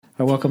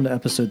Hi, welcome to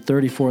episode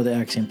 34 of the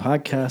Axiom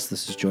Podcast.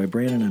 This is Joy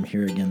Brandon. I'm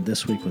here again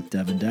this week with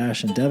Devin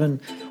Dash. And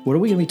Devin, what are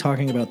we going to be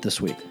talking about this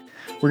week?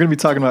 We're going to be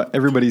talking about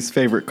everybody's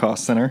favorite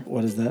cost center.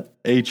 What is that?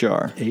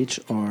 HR.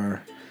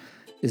 HR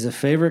is a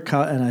favorite,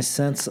 and I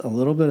sense a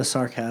little bit of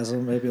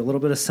sarcasm, maybe a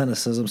little bit of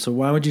cynicism. So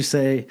why would you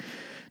say,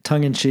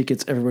 tongue-in-cheek,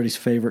 it's everybody's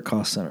favorite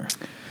cost center?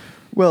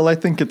 Well,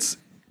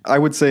 I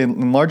would say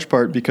in large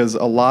part because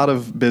a lot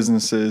of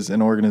businesses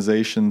and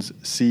organizations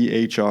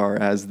see HR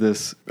as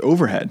this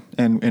overhead.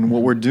 And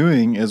what we're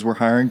doing is we're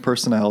hiring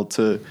personnel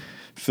to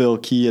fill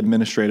key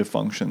administrative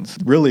functions.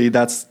 Really,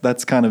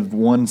 that's kind of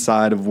one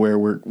side of what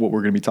we're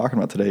going to be talking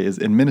about today is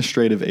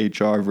administrative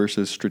HR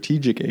versus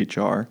strategic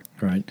HR.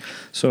 Right.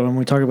 So when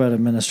we talk about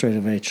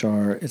administrative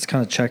HR, it's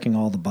kind of checking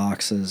all the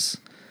boxes.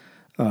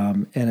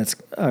 And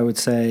I would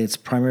say it's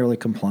primarily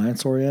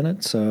compliance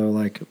oriented. So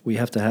like we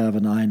have to have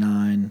an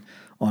I-9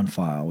 on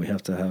file. We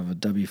have to have a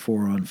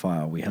W-4 on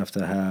file. We have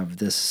to have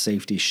this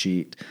safety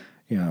sheet,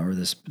 or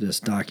this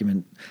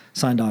document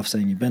signed off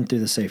saying you've been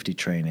through the safety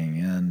training,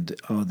 and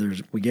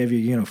we gave you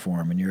a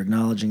uniform, and you're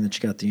acknowledging that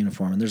you got the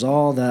uniform. And there's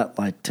all that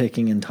like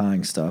ticking and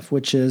tying stuff,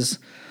 which is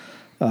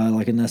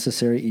like a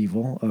necessary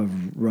evil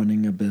of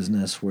running a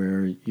business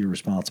where you're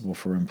responsible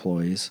for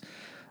employees.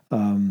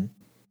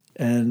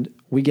 And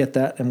we get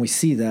that and we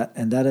see that,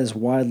 and that is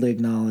widely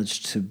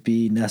acknowledged to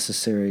be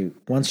necessary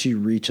once you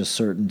reach a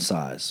certain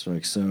size.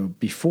 Like so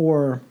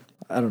before,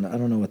 I don't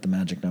know what the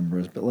magic number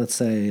is, but let's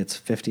say it's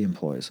 50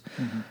 employees.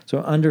 Mm-hmm.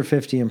 So under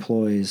 50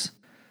 employees,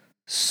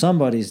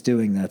 somebody's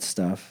doing that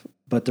stuff,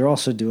 but they're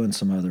also doing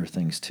some other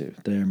things too.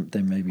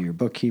 They maybe your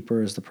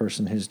bookkeeper is the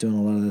person who's doing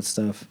a lot of that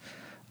stuff.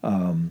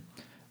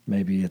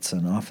 Maybe it's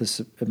an office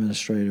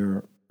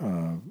administrator.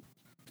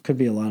 Could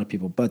be a lot of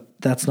people, but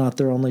that's not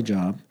their only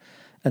job.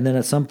 And then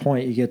at some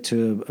point you get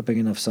to a big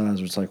enough size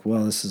where it's like,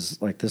 well, this is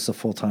a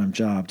full-time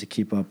job to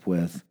keep up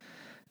with.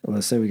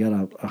 Let's say we got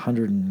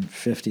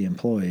 150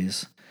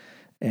 employees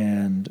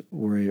and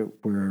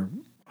we're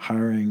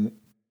hiring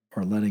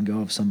or letting go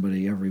of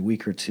somebody every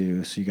week or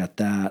two. So you got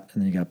that,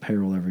 and then you got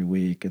payroll every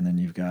week, and then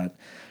you've got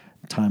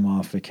time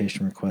off,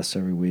 vacation requests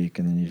every week,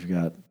 and then you've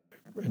got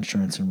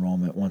insurance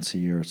enrollment once a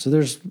year. So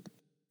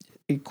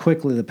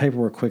the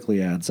paperwork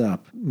quickly adds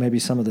up. Maybe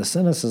some of the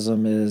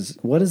cynicism is,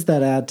 what does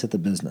that add to the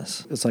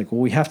business? It's like,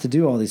 well, we have to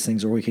do all these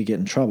things or we could get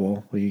in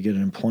trouble. We could get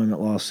an employment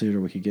lawsuit,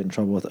 or we could get in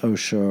trouble with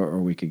OSHA, or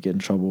we could get in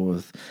trouble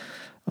with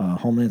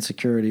Homeland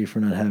Security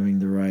for not having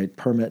the right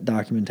permit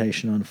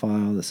documentation on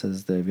file that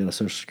says they've got a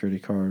Social Security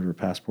card or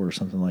passport or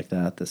something like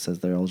that says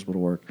they're eligible to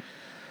work.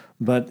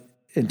 But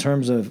in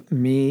terms of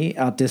me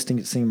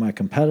outdistancing my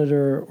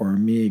competitor, or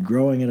me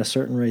growing at a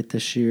certain rate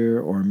this year,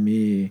 or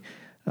me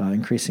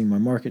increasing my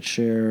market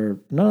share,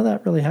 none of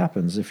that really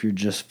happens if you're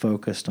just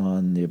focused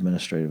on the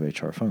administrative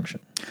HR function.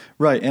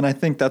 Right, and I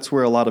think that's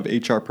where a lot of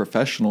HR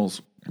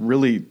professionals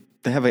really,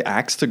 they have an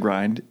axe to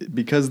grind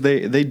because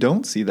they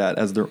don't see that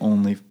as their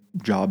only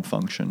job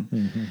function.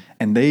 Mm-hmm.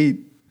 And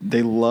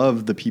they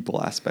love the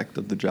people aspect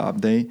of the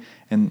job.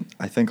 And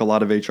I think a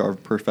lot of HR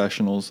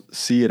professionals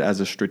see it as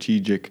a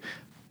strategic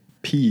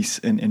piece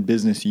and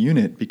business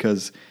unit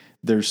because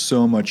there's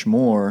so much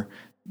more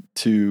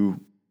to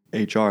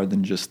HR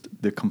than just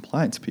the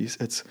compliance piece.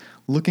 It's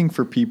looking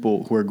for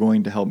people who are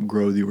going to help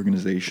grow the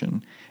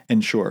organization.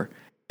 And sure,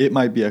 it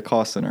might be a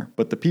cost center,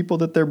 but the people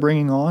that they're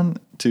bringing on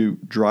to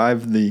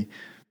drive the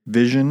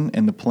vision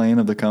and the plan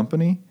of the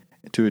company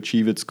to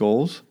achieve its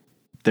goals,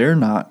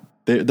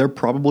 they're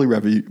probably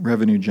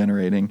revenue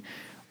generating.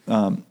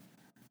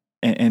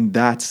 And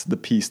that's the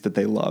piece that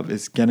they love,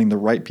 is getting the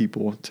right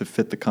people to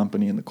fit the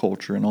company and the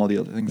culture and all the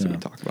other things that we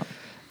talked about.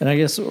 And I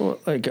guess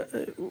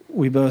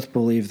we both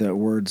believe that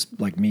words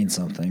mean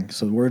something.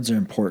 So words are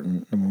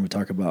important. And when we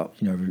talk about,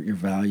 your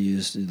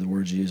values, the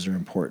words you use are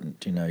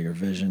important. Your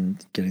vision,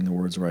 getting the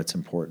words right is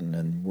important,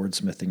 and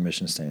wordsmithing,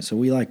 mission statement. So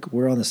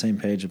we're on the same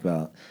page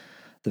about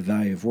the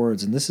value of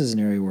words. And this is an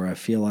area where I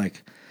feel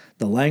like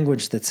the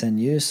language that's in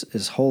use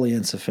is wholly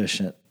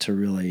insufficient to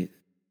really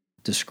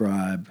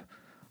describe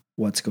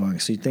what's going on.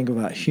 So you think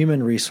about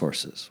human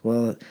resources.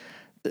 Well,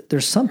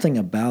 there's something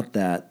about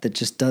that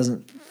just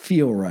doesn't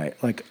feel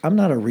right. Like, I'm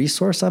not a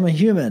resource, I'm a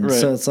human. Right.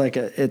 So it's like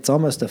it's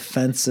almost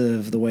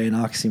offensive the way an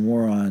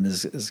oxymoron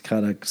is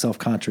kind of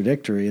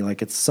self-contradictory.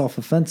 Like, it's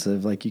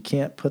self-offensive. Like, you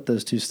can't put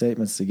those two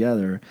statements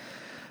together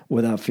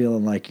without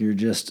feeling like you're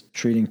just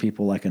treating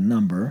people like a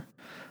number.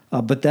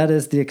 But that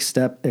is the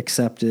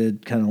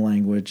accepted kind of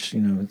language.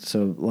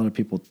 So a lot of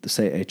people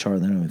say HR,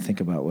 they don't even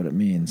think about what it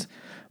means.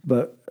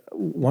 But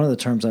one of the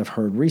terms I've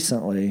heard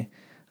recently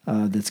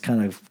that's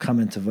kind of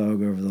come into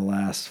vogue over the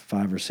last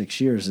 5 or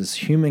 6 years is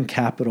human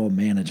capital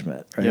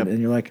management, right? Yep. And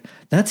you're like,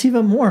 that's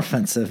even more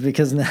offensive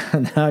because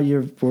now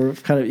we're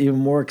kind of even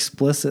more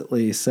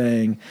explicitly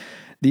saying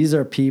these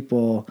are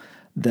people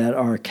that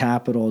are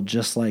capital,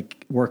 just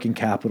like working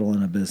capital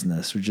in a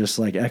business, or just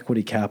like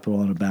equity capital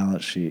on a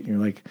balance sheet. And you're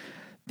like,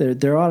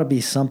 there ought to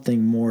be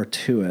something more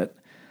to it.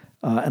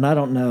 And I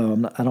don't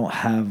know. I don't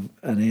have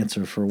an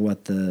answer for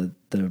what the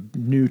the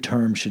new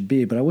term should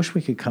be, but I wish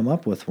we could come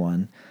up with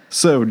one.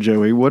 So,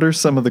 Joey, what are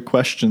some of the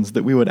questions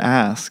that we would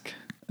ask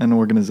an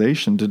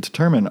organization to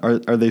determine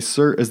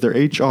is their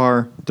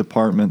HR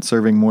department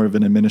serving more of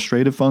an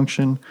administrative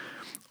function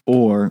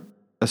or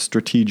a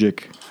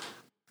strategic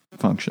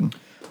function?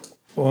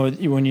 Well,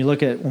 when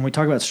we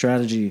talk about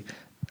strategy,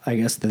 I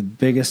guess the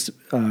biggest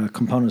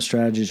component of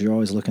strategy is you're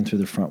always looking through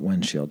the front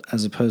windshield,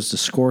 as opposed to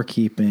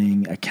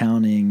scorekeeping,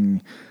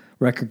 accounting,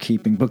 record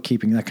keeping,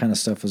 bookkeeping. That kind of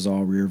stuff is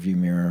all rear view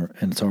mirror,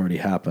 and it's already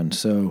happened.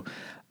 So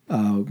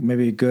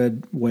maybe a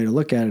good way to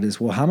look at it is,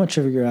 well, how much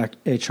of your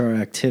HR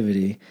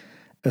activity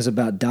is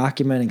about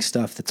documenting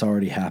stuff that's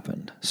already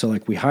happened? So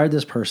like, we hired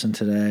this person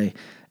today,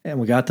 and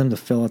we got them to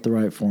fill out the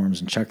right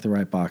forms and check the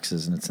right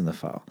boxes, and it's in the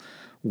file.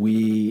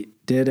 We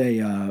did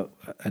an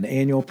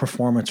annual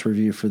performance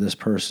review for this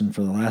person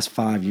for the last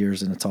 5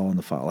 years, and it's all in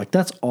the file. Like,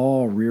 that's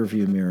all rear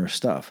view mirror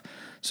stuff.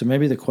 So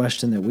maybe the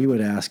question that we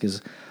would ask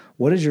is,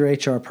 what is your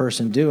HR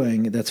person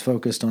doing that's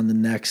focused on the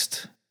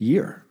next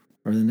year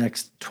or the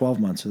next 12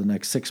 months or the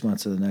next 6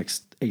 months or the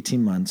next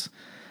 18 months?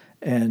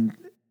 And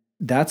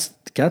that's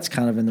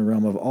kind of in the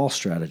realm of all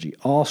strategy.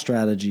 All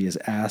strategy is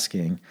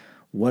asking,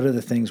 what are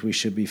the things we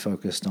should be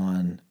focused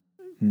on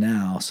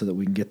now so that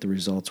we can get the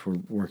results we're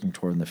working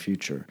toward in the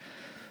future?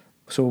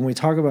 So when we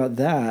talk about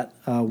that,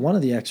 one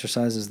of the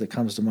exercises that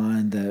comes to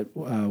mind that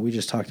we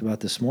just talked about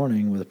this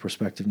morning with a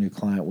prospective new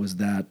client was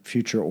that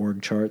future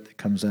org chart that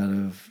comes out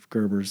of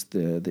Gerber's,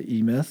 the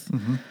E-Myth.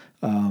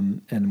 Mm-hmm.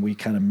 And we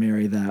kind of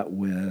marry that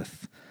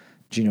with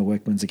Gino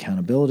Wickman's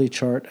accountability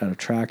chart out of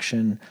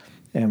Traction.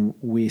 And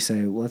we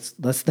say,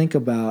 let's think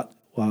about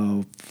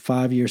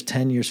 5 years,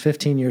 10 years,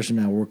 15 years from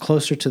now, we're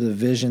closer to the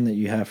vision that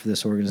you have for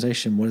this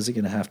organization. What is it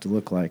going to have to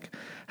look like?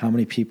 How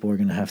many people are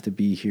going to have to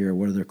be here?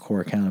 What are their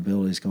core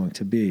accountabilities going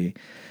to be?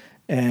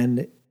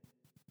 And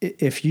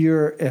if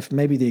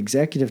maybe the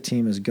executive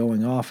team is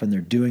going off and they're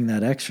doing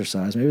that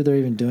exercise, maybe they're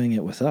even doing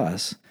it with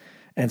us,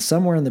 and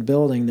somewhere in the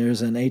building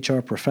there's an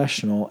HR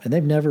professional and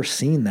they've never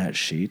seen that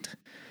sheet,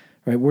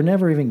 right? We're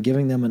never even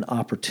giving them an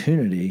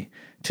opportunity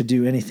to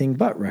do anything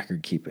but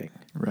record keeping.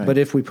 Right. But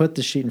if we put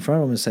the sheet in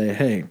front of them and say,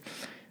 hey,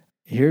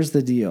 here's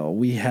the deal.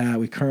 We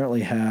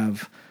currently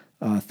have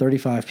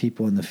 35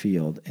 people in the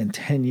field. In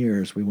 10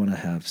 years, we want to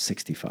have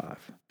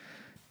 65.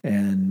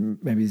 And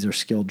maybe these are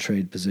skilled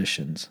trade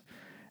positions.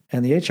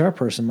 And the HR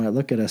person might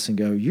look at us and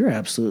go, you're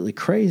absolutely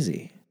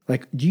crazy.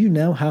 Like, do you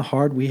know how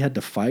hard we had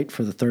to fight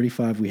for the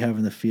 35 we have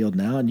in the field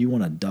now, and you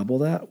want to double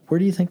that? Where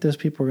do you think those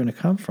people are going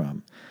to come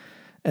from?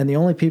 And the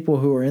only people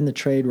who are in the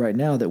trade right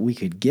now that we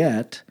could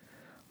get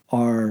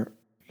are,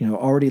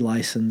 already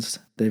licensed.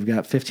 They've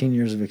got 15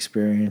 years of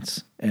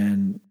experience,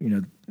 and,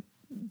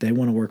 they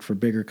want to work for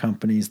bigger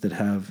companies that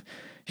have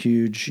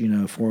huge,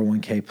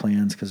 401k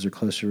plans because they're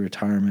closer to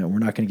retirement. We're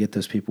not going to get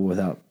those people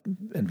without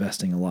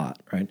investing a lot,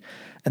 right?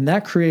 And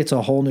that creates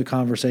a whole new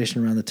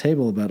conversation around the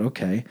table about,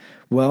 okay,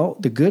 well,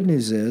 the good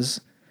news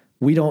is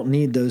we don't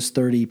need those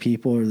 30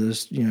 people or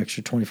those,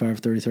 extra 25,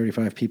 30,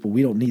 35 people.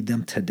 We don't need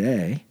them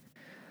today,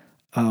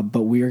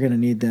 but we are going to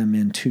need them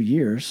in 2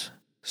 years.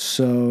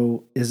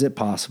 So is it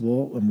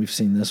possible, and we've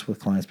seen this with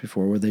clients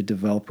before, where they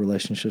develop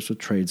relationships with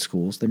trade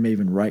schools. They may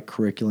even write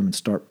curriculum and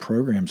start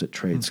programs at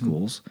trade mm-hmm.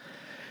 schools.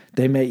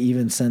 They may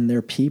even send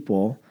their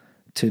people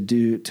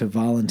to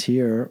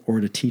volunteer or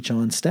to teach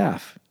on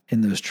staff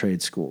in those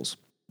trade schools.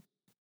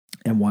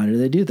 And why do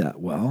they do that?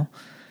 Well,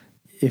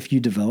 if you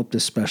develop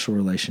this special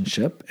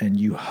relationship and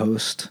you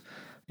host,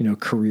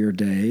 career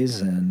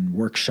days and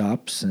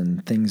workshops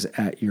and things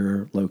at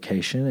your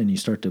location, and you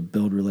start to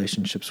build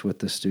relationships with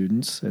the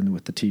students and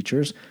with the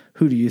teachers,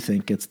 who do you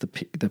think gets the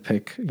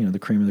pick, the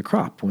cream of the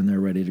crop when they're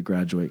ready to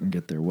graduate and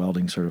get their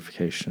welding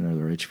certification or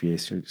their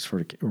HVAC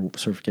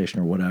certification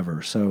or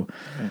whatever? So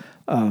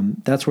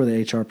that's where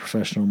the HR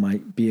professional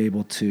might be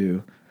able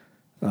to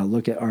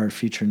look at our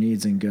future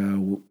needs and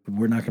go,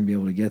 we're not going to be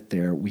able to get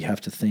there. We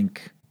have to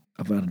think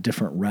about a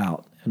different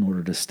route in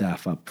order to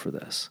staff up for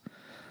this.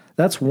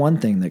 That's one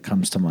thing that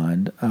comes to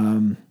mind.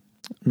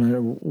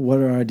 What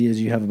are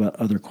ideas you have about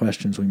other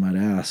questions we might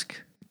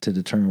ask to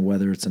determine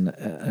whether it's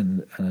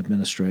an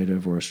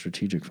administrative or a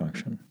strategic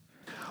function?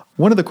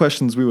 One of the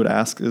questions we would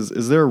ask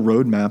is there a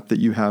roadmap that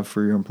you have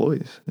for your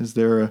employees? Is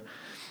there a,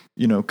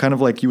 kind of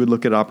like you would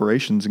look at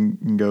operations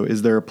and go,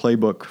 is there a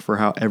playbook for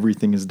how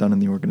everything is done in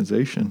the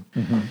organization?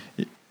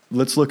 Mm-hmm.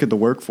 Let's look at the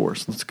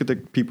workforce. Let's look at the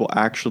people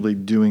actually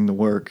doing the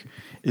work.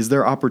 Is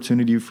there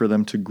opportunity for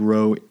them to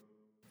grow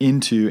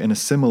into and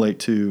assimilate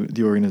to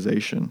the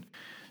organization?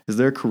 Is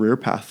there a career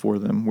path for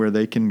them where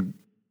they can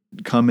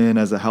come in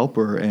as a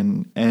helper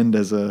and end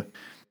as a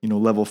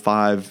level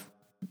 5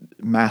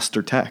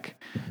 master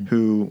tech mm-hmm.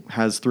 who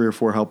has 3 or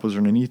 4 helpers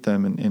underneath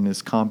them and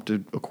is comped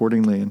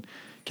accordingly? And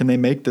can they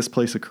make this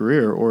place a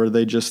career, or are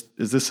they is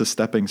this a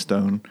stepping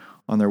stone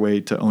on their way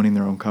to owning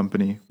their own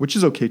company, which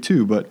is okay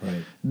too, but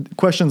right.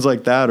 Questions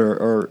like that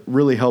are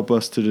really help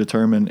us to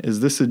determine,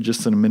 is this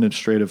just an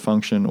administrative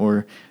function,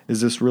 or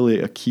is this really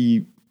a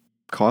key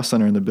cost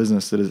center in the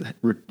business that is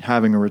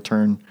having a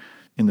return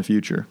in the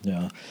future?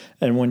 Yeah.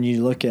 And when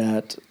you look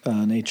at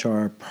an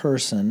HR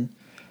person,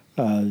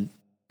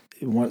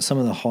 some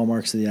of the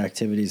hallmarks of the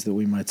activities that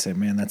we might say,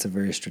 man, that's a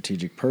very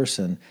strategic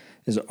person,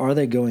 is are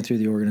they going through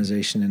the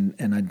organization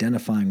and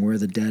identifying where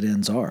the dead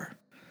ends are?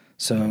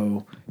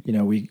 So,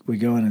 we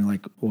go in and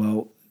like,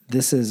 well,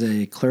 this is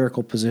a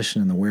clerical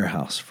position in the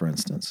warehouse, for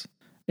instance,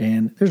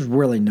 and there's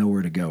really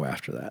nowhere to go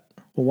after that.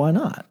 Well, why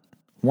not?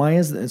 Why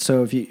is that?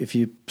 So if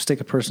you stick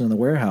a person in the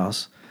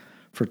warehouse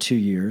for 2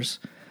 years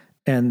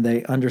and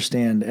they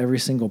understand every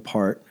single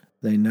part,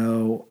 they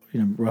know,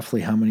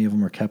 roughly how many of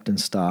them are kept in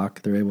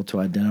stock, they're able to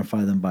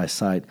identify them by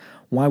sight,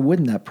 why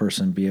wouldn't that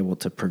person be able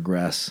to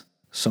progress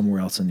somewhere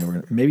else in the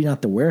organization? Maybe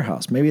not the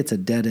warehouse. Maybe it's a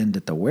dead end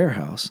at the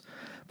warehouse,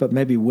 but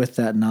maybe with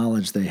that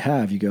knowledge they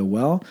have, you go,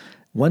 well,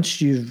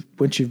 once you've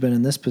been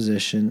in this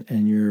position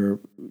and you're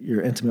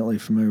intimately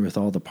familiar with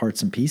all the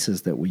parts and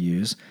pieces that we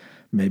use,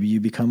 maybe you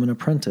become an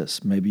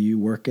apprentice. Maybe you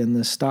work in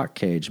the stock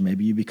cage.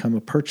 Maybe you become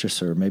a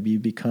purchaser. Maybe you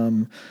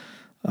become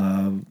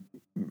a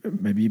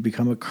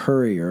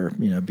courier,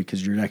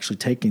 because you're actually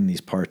taking these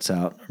parts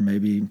out. Or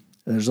maybe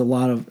there's a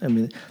lot of,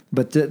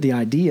 but the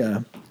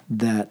idea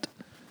that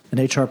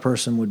an HR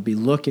person would be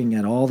looking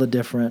at all the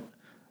different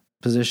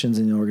positions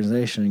in the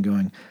organization and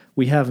going,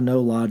 we have no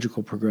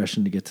logical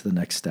progression to get to the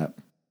next step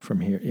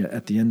from here.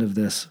 At the end of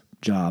this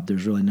job,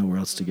 there's really nowhere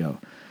else to go.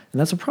 And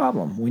that's a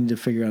problem. We need to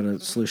figure out a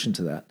solution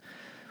to that.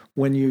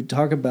 When you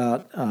talk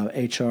about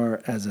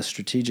HR as a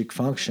strategic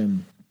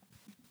function,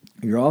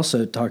 you're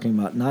also talking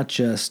about not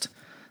just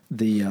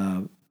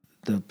the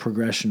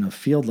progression of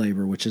field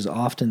labor, which is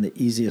often the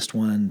easiest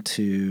one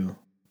to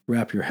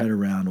wrap your head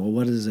around. Well,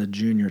 what is a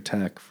junior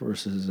tech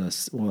versus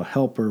a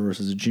helper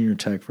versus a junior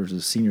tech versus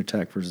a senior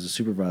tech versus a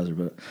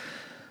supervisor?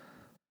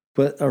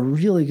 But a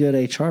really good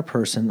HR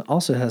person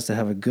also has to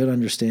have a good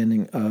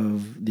understanding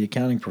of the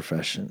accounting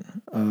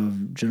profession,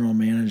 of general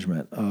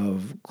management,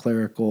 of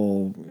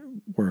clerical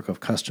work, of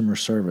customer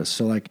service.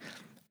 So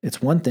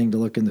it's one thing to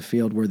look in the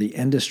field where the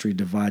industry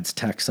divides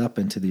techs up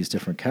into these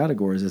different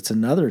categories. It's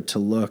another to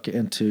look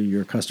into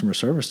your customer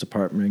service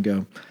department and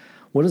go,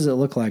 what does it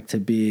look like to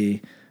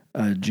be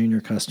a junior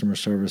customer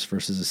service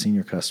versus a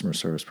senior customer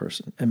service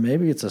person? And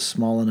maybe it's a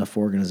small enough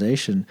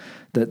organization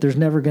that there's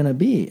never going to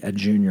be a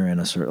junior in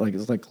a certain,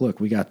 it's like, look,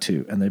 we got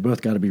two and they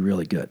both got to be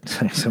really good.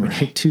 So we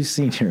need two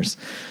seniors.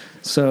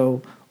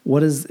 So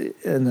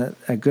and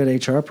a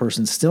good HR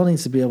person still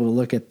needs to be able to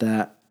look at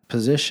that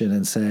position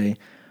and say,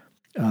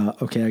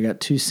 okay, I got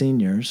two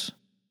seniors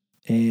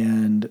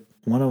and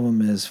one of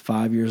them is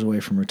 5 years away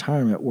from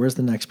retirement. Where's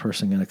the next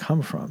person going to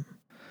come from?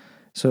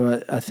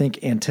 So I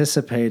think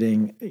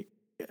anticipating.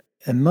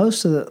 And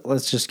most of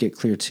let's just get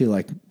clear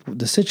too,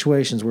 the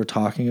situations we're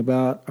talking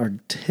about are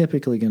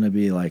typically going to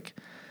be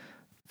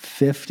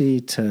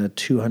 50 to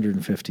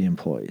 250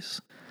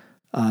 employees,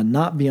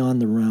 not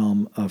beyond the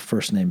realm of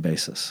first name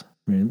basis.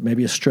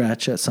 Maybe a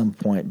stretch at some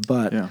point,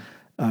 but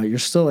you're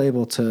still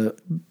able to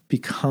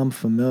become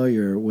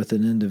familiar with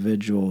an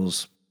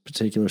individual's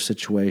particular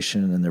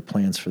situation and their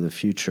plans for the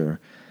future.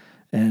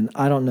 And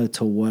I don't know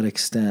to what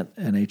extent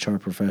an HR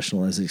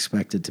professional is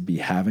expected to be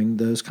having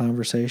those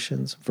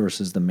conversations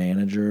versus the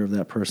manager of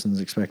that person is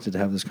expected to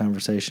have those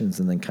conversations,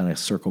 and then kind of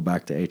circle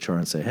back to HR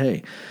and say,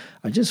 hey,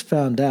 I just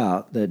found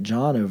out that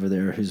John over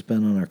there, who's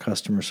been on our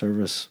customer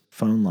service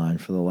phone line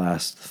for the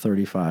last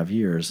 35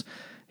 years,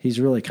 he's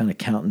really kind of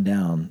counting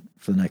down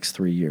for the next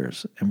 3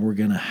 years, and we're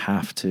going to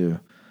have to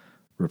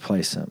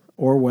replace him,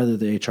 or whether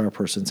the HR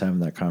person's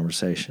having that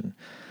conversation.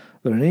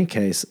 But in any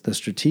case, the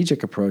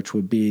strategic approach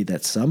would be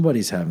that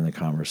somebody's having the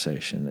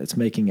conversation. It's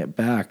making it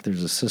back.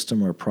 There's a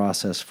system or a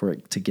process for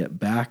it to get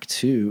back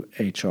to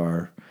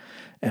HR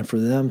and for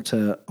them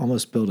to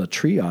almost build a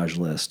triage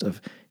list of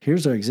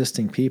here's our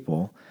existing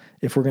people.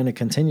 If we're going to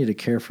continue to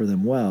care for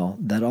them well,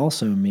 that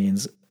also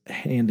means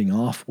handing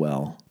off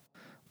well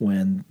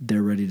when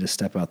they're ready to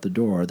step out the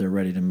door, they're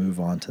ready to move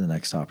on to the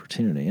next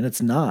opportunity. And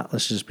it's not,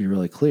 let's just be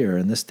really clear,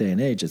 in this day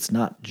and age, it's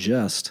not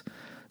just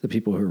the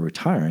people who are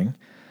retiring.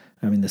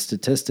 The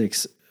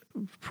statistics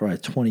probably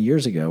 20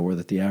 years ago were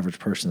that the average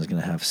person is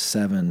going to have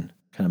 7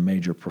 kind of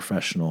major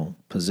professional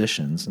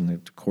positions in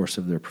the course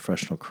of their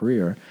professional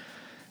career.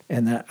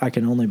 And that I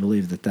can only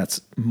believe that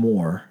that's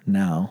more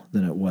now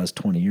than it was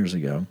 20 years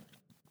ago.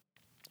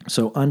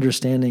 So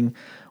understanding,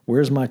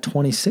 where's my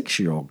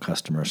 26-year-old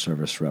customer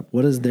service rep?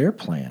 What is their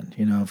plan?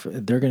 If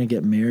they're going to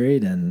get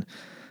married and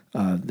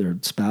their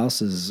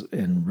spouse is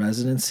in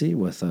residency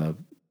with a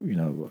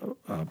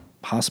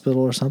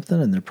hospital or something,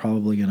 and they're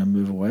probably going to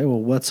move away. Well,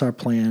 what's our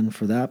plan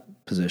for that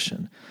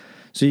position?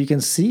 So you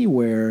can see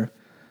where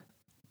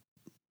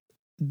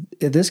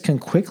this can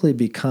quickly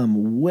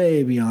become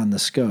way beyond the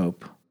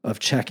scope of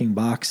checking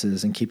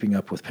boxes and keeping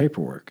up with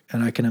paperwork.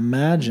 And I can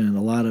imagine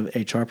a lot of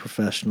HR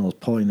professionals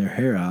pulling their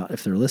hair out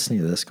if they're listening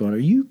to this going, are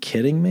you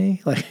kidding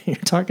me? You're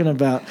talking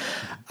about,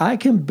 I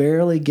can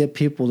barely get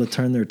people to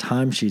turn their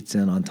timesheets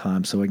in on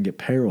time so I can get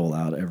payroll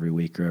out every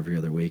week or every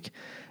other week.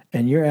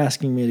 And you're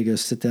asking me to go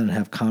sit down and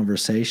have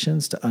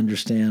conversations to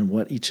understand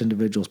what each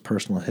individual's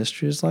personal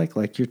history is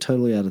like you're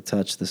totally out of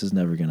touch. This is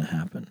never going to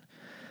happen.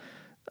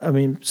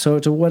 So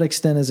to what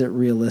extent is it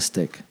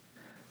realistic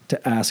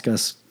to ask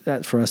us,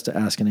 for us to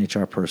ask an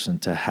HR person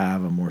to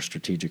have a more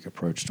strategic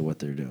approach to what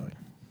they're doing?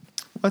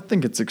 I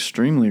think it's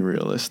extremely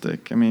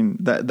realistic. I mean,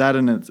 that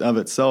in and of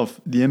itself,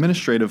 the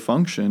administrative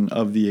function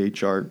of the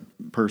HR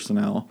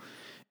personnel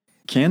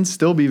can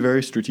still be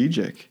very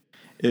strategic.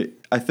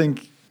 I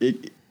think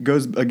it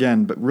goes,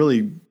 again, but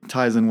really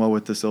ties in well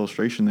with this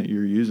illustration that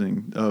you're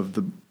using of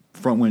the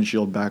front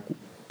windshield,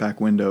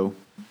 back window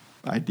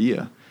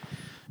idea.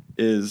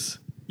 Is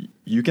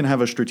you can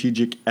have a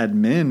strategic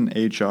admin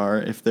HR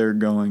if they're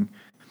going,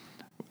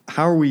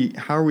 how are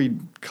we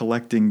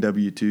collecting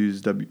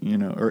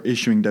W-2s, or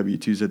issuing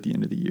W-2s at the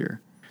end of the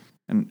year?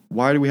 And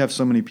why do we have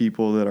so many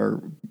people that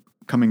are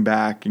coming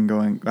back and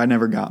going, I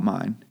never got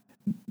mine?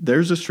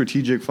 There's a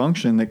strategic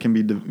function that can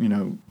be,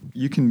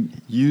 you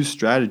can use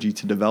strategy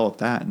to develop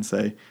that and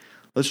say,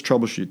 let's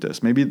troubleshoot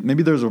this. Maybe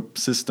there's a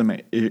system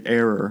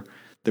error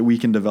that we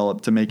can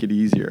develop to make it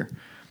easier.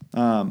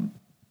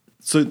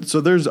 So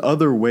there's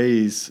other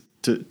ways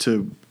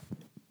to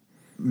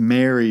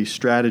marry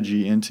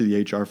strategy into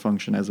the HR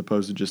function as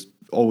opposed to just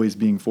always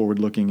being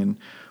forward-looking in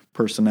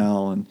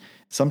personnel. And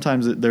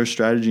sometimes there's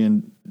strategy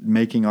in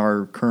making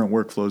our current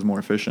workflows more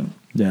efficient.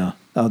 Yeah.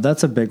 Oh,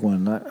 that's a big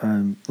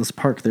one. Let's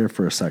park there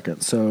for a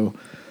second. So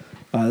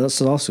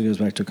this also goes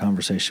back to a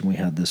conversation we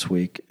had this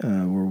week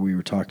where we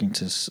were talking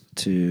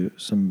to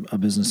a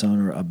business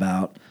owner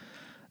about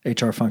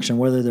HR function,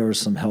 whether there was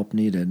some help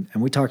needed.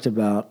 And we talked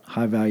about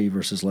high value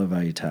versus low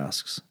value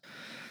tasks.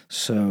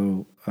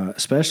 So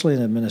especially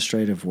in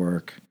administrative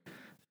work,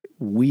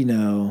 we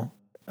know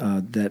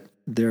that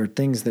there are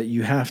things that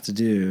you have to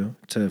do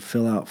to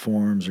fill out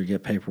forms or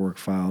get paperwork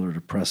filed or to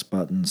press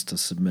buttons to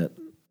submit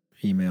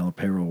email,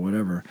 payroll,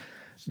 whatever,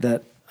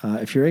 that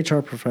if your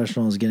HR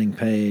professional is getting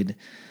paid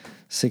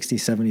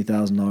 $60,000,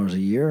 $70,000 a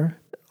year,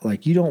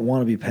 like you don't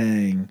want to be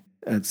paying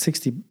at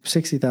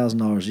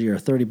 $60,000 a year,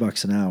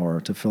 $30 an hour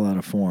to fill out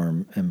a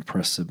form and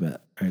press submit.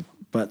 Right?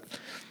 But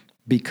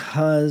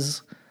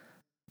because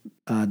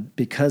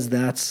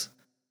that's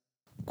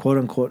quote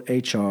unquote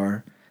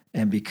HR,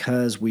 and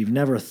because we've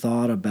never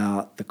thought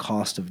about the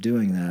cost of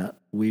doing that,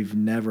 we've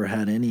never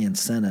had any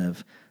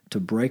incentive to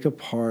break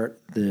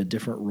apart the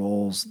different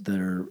roles that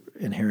are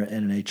inherent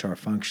in an HR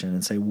function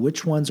and say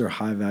which ones are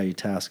high value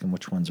tasks and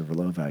which ones are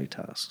low value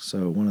tasks.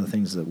 So one of the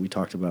things that we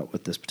talked about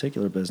with this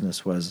particular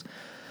business was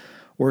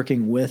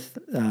working with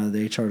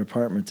the HR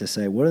department to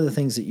say, what are the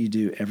things that you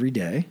do every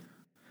day?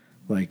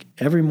 Like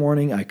every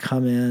morning I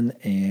come in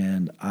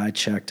and I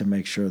check to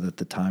make sure that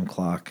the time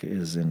clock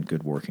is in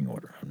good working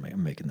order.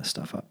 I'm making this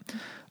stuff up.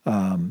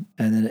 And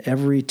then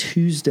every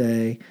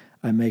Tuesday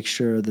I make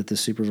sure that the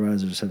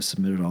supervisors have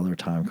submitted all their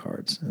time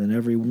cards. And then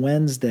every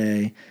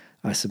Wednesday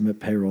I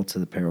submit payroll to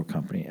the payroll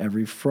company.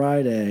 Every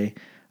Friday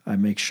I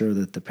make sure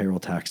that the payroll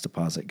tax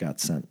deposit got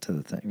sent to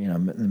the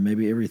thing.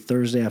 Maybe every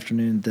Thursday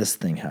afternoon this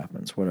thing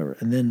happens, whatever.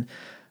 And then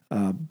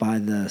by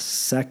the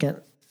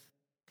second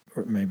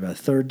or maybe the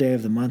third day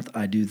of the month,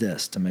 I do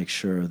this to make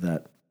sure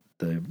that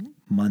the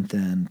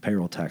month-end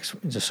payroll tax.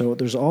 So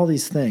there's all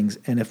these things,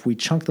 and if we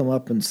chunk them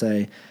up and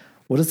say,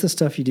 what is the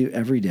stuff you do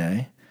every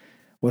day?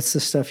 What's the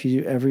stuff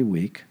you do every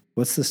week?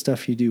 What's the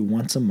stuff you do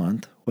once a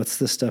month? What's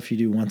the stuff you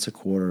do once a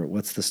quarter?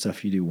 What's the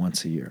stuff you do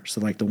once a year? So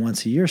like the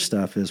once a year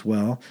stuff is,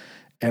 well,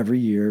 every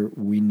year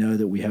we know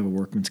that we have a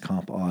workman's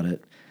comp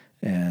audit,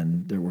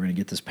 and that we're going to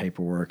get this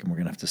paperwork, and we're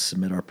going to have to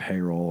submit our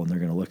payroll, and they're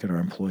going to look at our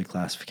employee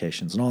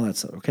classifications and all that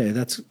stuff. Okay,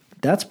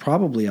 that's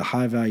probably a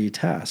high value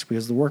task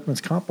because the workman's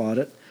comp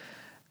audit,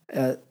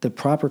 the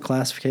proper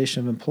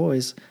classification of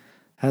employees,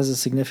 has a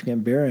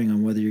significant bearing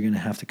on whether you're going to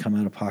have to come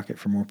out of pocket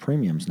for more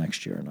premiums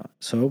next year or not.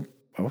 So,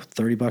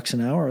 $30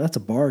 an hour, that's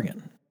a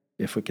bargain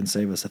if it can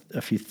save us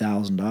a few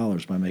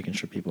 $1,000s by making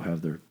sure people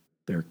have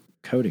their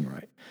coding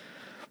right.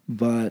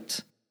 But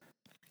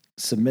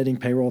submitting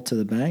payroll to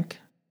the bank,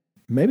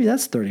 maybe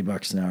that's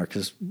 $30 an hour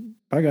because,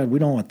 by God, we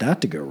don't want that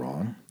to go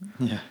wrong.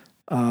 Yeah.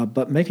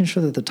 But making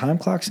sure that the time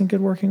clock's in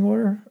good working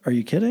order, are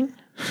you kidding?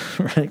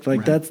 Right?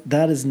 Like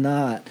that is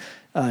not,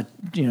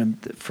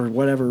 for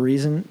whatever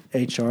reason,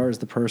 HR is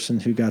the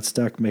person who got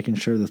stuck making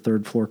sure the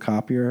third floor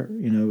copier,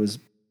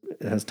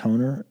 has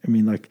toner. I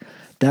mean, like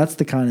that's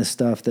the kind of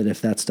stuff that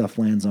if that stuff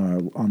lands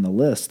on the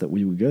list that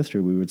we would go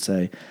through, we would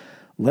say,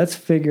 let's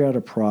figure out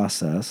a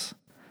process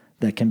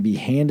that can be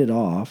handed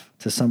off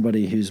to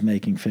somebody who's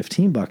making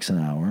 $15 an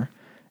hour,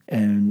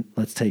 and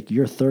let's take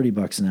your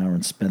 $30 an hour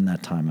and spend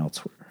that time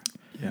elsewhere.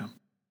 Yeah.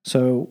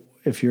 So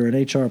if you're an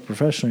HR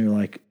professional, you're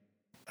like,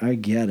 I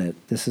get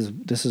it. This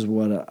is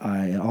what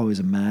I always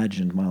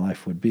imagined my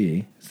life would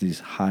be. It's these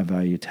high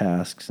value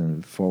tasks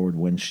and forward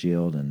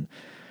windshield and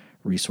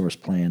resource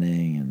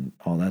planning and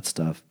all that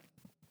stuff.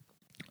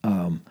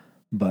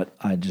 But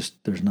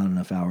there's not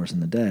enough hours in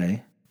the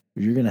day.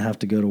 You're going to have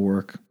to go to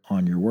work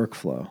on your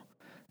workflow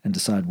and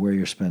decide where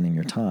you're spending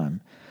your time.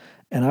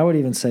 And I would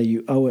even say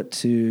you owe it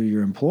to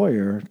your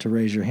employer to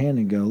raise your hand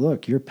and go,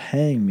 look, you're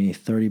paying me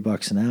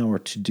 $30 an hour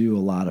to do a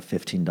lot of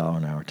 $15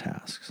 an hour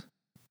tasks.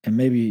 And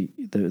maybe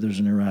there's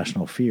an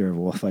irrational fear of,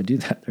 well, if I do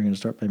that, they're going to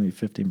start paying me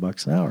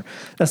 $15 an hour.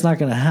 That's not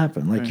going to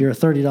happen. Like you're a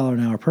 $30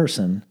 an hour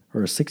person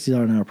or a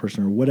 $60 an hour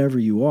person or whatever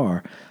you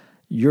are,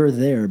 you're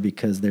there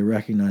because they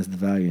recognize the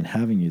value in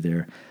having you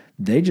there.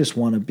 They just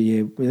want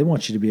they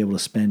want you to be able to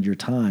spend your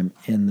time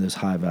in those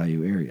high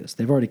value areas.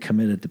 They've already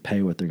committed to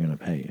pay what they're going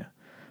to pay you.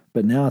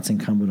 But now it's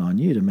incumbent on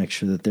you to make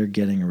sure that they're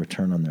getting a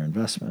return on their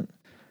investment,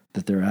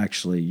 that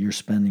you're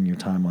spending your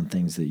time on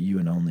things that you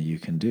and only you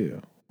can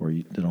do, or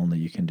that only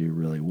you can do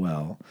really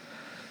well.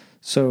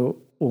 So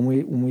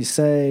when we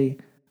say,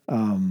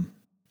 look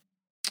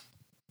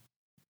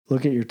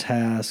at your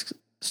tasks,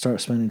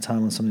 start spending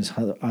time on some of these,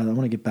 I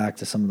want to get back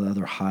to some of the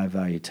other high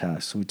value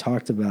tasks. So we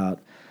talked about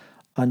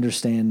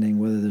understanding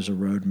whether there's a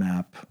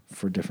roadmap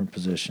for different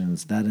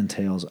positions. That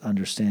entails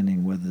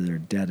understanding whether they're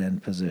dead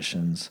end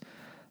positions.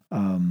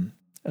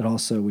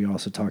 We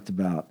also talked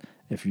about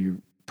if you're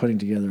putting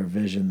together a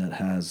vision that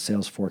has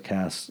sales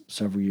forecasts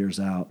several years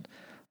out,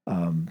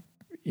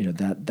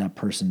 that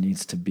person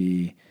needs to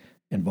be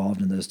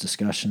involved in those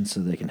discussions so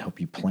they can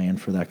help you plan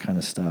for that kind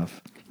of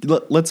stuff.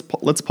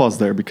 Let's pause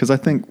there, because I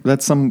think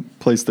that's some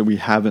place that we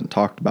haven't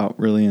talked about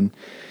really. And,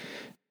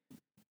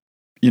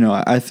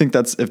 I think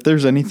that's, if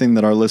there's anything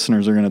that our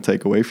listeners are going to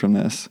take away from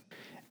this,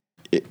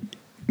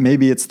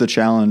 maybe it's the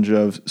challenge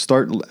of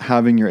start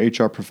having your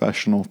HR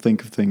professional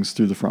think of things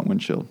through the front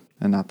windshield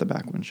and not the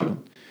back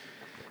windshield.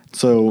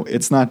 So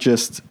it's not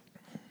just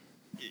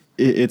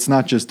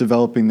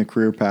developing the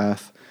career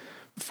path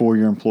for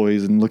your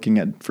employees and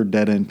looking for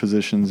dead end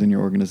positions in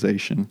your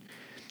organization.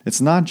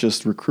 It's not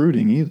just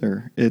recruiting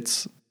either.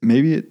 It's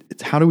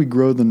how do we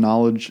grow the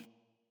knowledge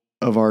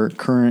of our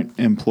current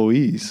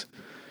employees?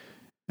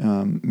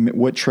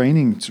 What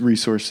training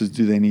resources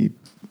do they need?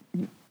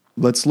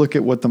 Let's look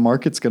at what the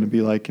market's going to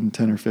be like in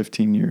 10 or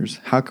 15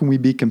 years. How can we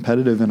be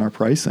competitive in our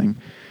pricing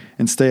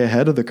and stay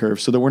ahead of the curve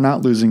so that we're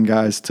not losing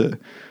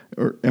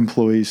or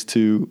employees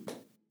to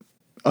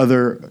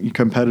other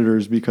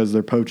competitors because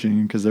they're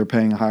poaching, because they're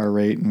paying a higher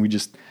rate, and we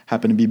just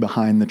happen to be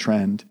behind the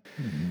trend.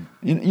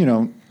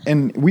 Mm-hmm.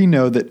 And we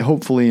know that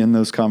hopefully in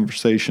those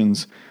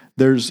conversations,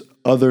 there's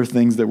other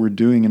things that we're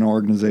doing in our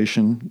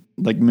organization,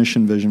 like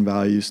mission, vision,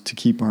 values, to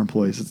keep our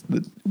employees.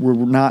 We're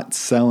not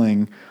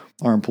selling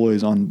our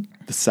employees on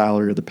the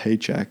salary or the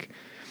paycheck,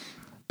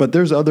 but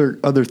there's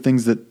other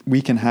things that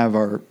we can have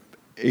our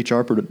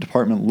HR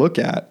department look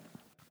at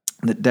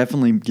that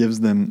definitely gives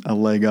them a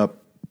leg up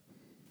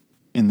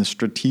in the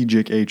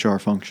strategic HR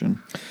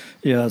function.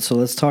 Yeah, so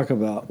let's talk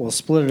about, we'll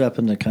split it up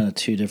into kind of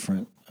two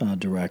different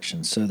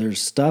directions. So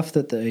there's stuff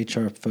that the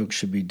HR folks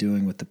should be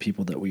doing with the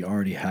people that we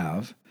already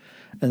have.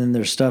 And then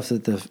there's stuff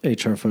that the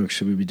HR folks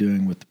should be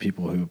doing with the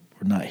people who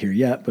are not here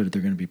yet, but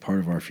they're going to be part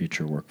of our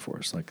future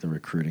workforce, like the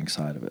recruiting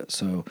side of it.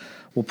 So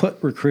we'll put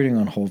recruiting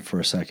on hold for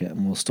a second,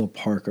 and we'll still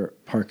park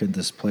in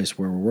this place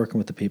where we're working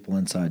with the people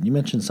inside. And you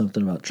mentioned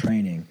something about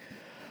training.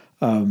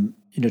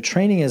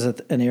 Training is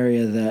an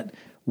area that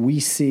we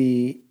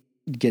see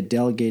get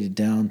delegated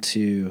down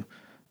to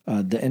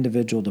the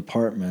individual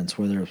departments,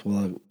 whether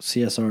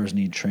CSRs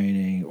need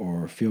training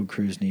or field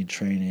crews need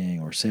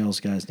training or sales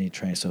guys need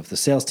training. So if the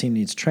sales team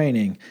needs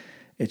training,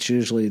 it's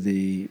usually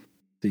the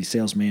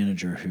sales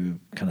manager who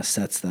kind of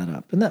sets that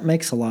up. And that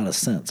makes a lot of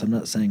sense. I'm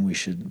not saying we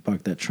should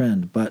buck that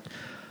trend, but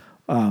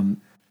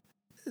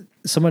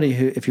somebody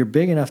who, if you're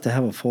big enough to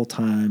have a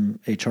full-time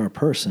HR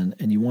person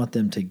and you want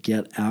them to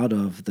get out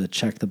of the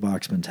check the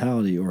box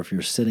mentality, or if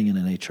you're sitting in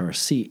an HR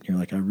seat and you're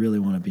like, I really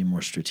want to be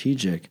more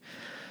strategic,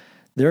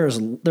 there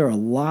are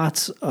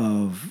lots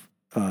of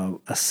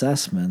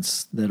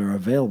assessments that are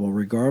available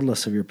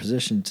regardless of your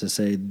position to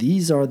say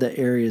these are the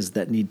areas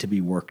that need to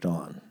be worked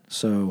on.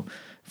 So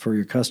for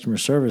your customer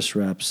service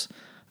reps,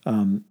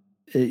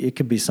 it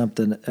could be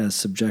something as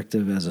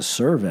subjective as a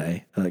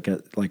survey,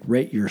 like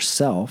rate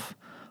yourself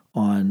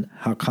on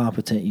how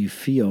competent you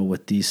feel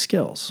with these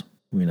skills.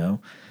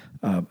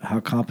 How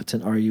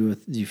competent are you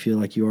do you feel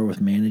like you are with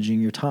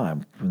managing your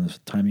time from the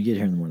time you get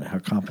here in the morning? How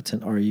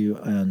competent are you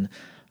in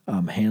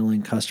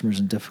handling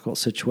customers in difficult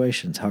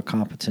situations? How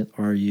competent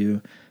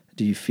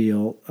do you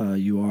feel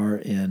you are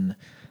in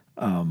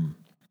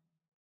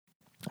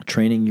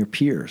training your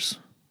peers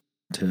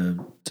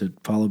to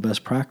follow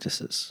best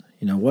practices?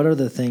 What are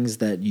the things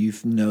that you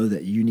know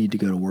that you need to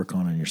go to work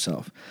on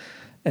yourself?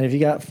 And if you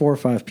got 4 or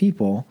 5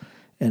 people,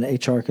 and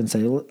HR can say,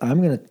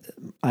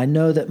 I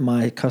know that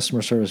my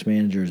customer service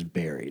manager is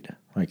buried.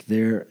 Like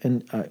the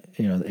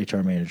HR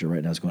manager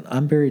right now is going,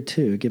 I'm buried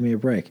too, give me a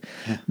break.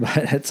 Yeah. But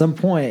at some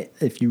point,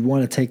 if you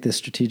want to take this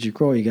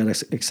strategic role, you got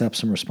to accept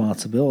some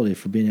responsibility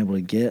for being able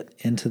to get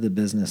into the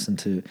business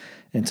into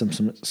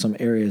some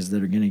areas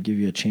that are going to give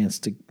you a chance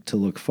to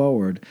look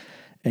forward.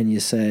 And you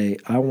say,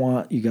 I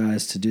want you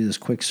guys to do this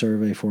quick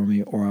survey for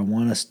me, or I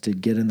want us to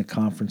get in the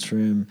conference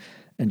room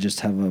and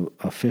just have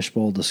a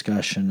fishbowl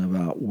discussion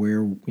about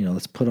where,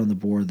 let's put on the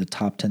board the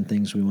top 10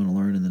 things we want to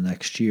learn in the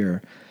next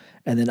year.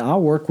 And then I'll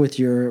work with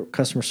your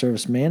customer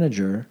service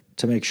manager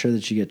to make sure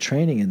that you get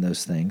training in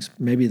those things.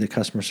 Maybe the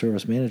customer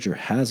service manager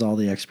has all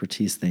the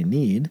expertise they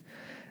need,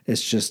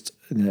 It's just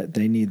that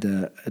they need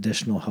the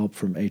additional help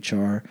from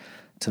HR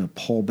to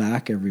pull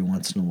back every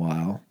once in a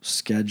while,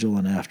 schedule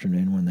an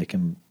afternoon when they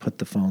can put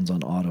the phones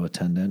on auto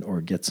attendant or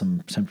get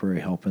some temporary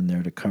help in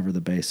there to cover the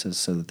bases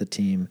so that the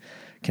team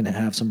can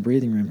have some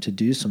breathing room to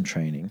do some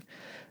training.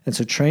 And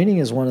so training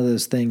is one of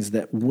those things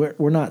that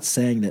we're not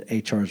saying that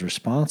HR is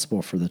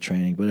responsible for the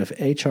training, but if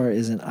HR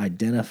isn't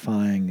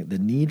identifying the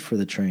need for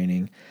the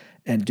training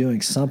and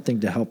doing something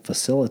to help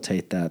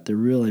facilitate that, they're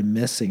really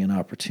missing an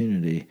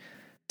opportunity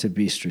to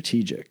be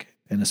strategic.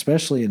 And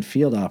especially in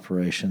field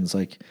operations,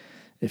 like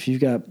if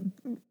you've got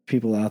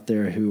people out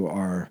there who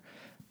are,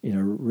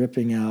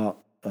 ripping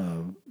out,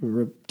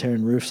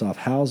 tearing roofs off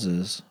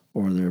houses,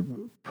 or they're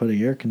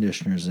putting air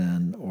conditioners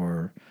in,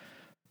 or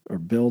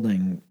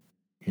building,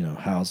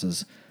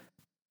 houses,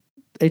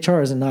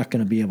 HR is not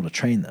going to be able to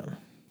train them.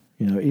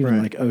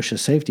 Even like OSHA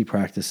safety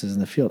practices in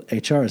the field,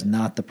 HR is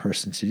not the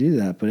person to do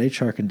that. But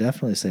HR can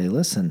definitely say,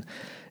 listen,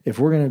 if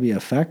we're going to be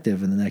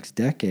effective in the next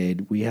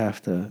decade, we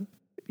have to,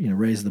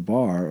 raise the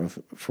bar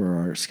for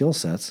our skill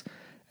sets.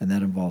 And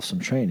that involves some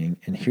training.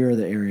 And here are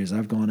the areas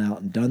I've gone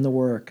out and done the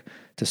work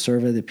to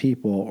survey the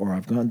people, or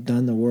I've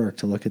done the work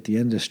to look at the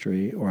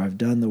industry, or I've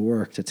done the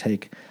work to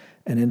take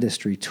an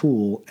industry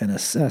tool and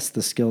assess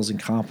the skills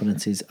and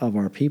competencies of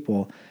our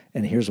people.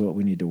 And here's what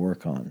we need to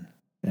work on.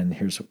 And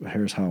here's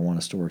how I want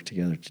us to work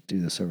together to do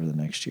this over the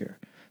next year.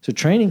 So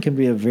training can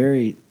be a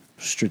very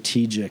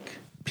strategic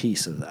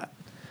piece of that.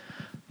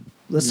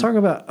 Let's talk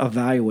about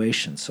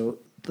evaluation. So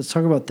let's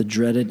talk about the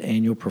dreaded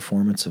annual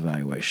performance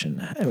evaluation.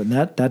 And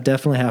that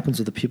definitely happens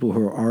with the people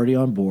who are already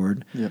on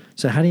board. Yep.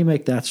 So how do you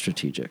make that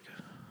strategic?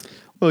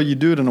 Well, you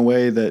do it in a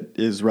way that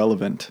is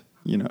relevant,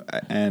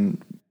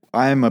 and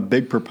I'm a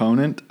big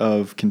proponent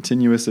of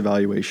continuous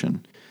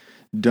evaluation.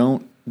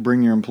 Don't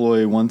bring your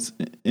employee once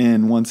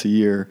a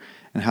year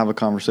and have a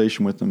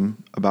conversation with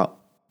them about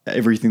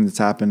everything that's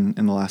happened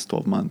in the last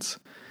 12 months.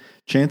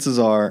 Chances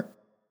are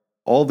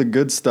all the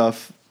good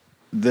stuff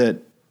that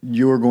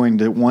you're going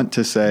to want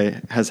to say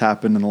has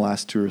happened in the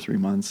last 2 or 3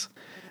 months,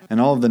 and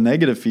all of the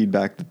negative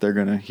feedback that they're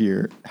going to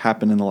hear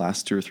happened in the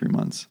last 2 or 3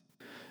 months.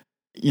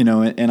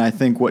 And I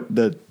think what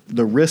the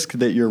risk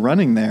that you're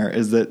running there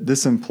is that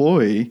this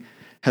employee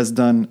has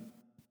done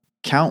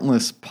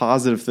countless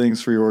positive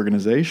things for your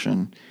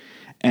organization,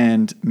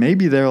 and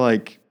maybe they're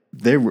like,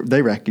 they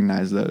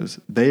recognize those.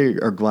 They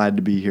are glad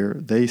to be here.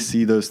 They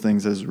see those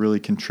things as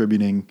really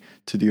contributing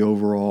to the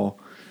overall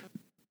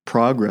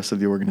progress of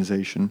the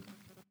organization.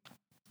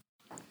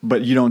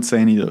 But you don't say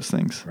any of those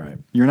things. Right.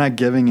 You're not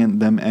giving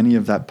them any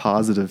of that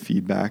positive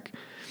feedback.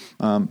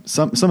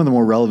 Some of the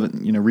more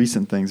relevant,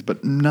 recent things,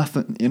 but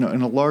nothing, in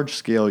a large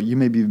scale, you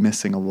may be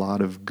missing a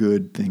lot of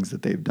good things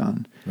that they've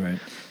done. Right.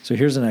 So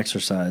here's an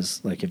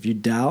exercise. Like if you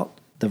doubt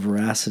the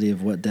veracity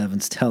of what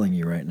Devin's telling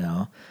you right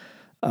now,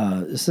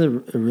 this is a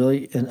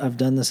really, and I've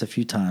done this a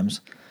few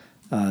times.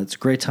 It's a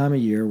great time of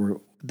year where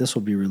this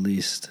will be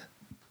released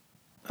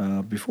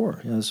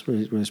before. It's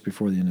released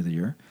before the end of the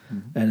year.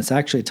 Mm-hmm. And it's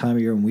actually a time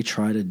of year when we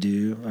try to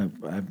do,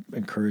 I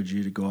encourage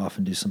you to go off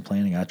and do some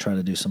planning. I try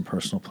to do some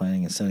personal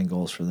planning and setting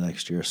goals for the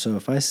next year. So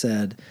if I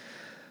said,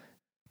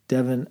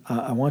 Devin,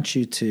 I want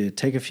you to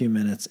take a few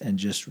minutes and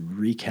just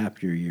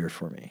recap your year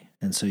for me.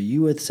 And so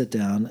you would sit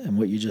down, and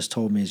what you just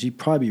told me is you'd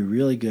probably be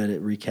really good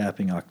at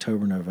recapping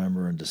October,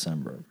 November, and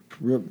December.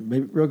 Real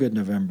good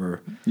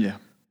November. Yeah.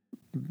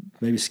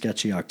 Maybe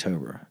sketchy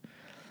October.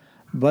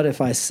 But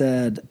if I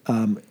said,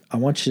 I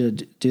want you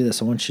to do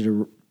this, I want you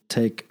to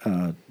take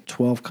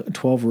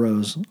 12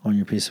 rows on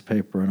your piece of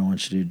paper, and I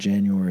want you to do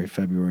January,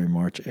 February,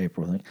 March,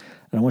 April. And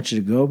I want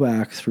you to go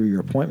back through your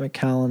appointment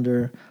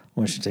calendar. I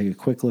want you to take a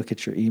quick look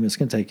at your email. It's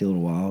going to take you a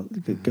little while.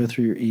 Go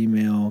through your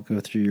email, go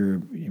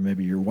through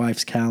maybe your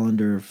wife's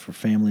calendar for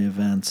family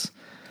events.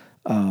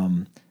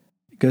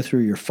 Go through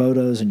your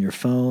photos and your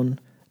phone.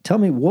 Tell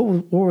me,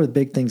 what were the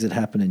big things that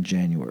happened in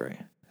January?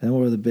 And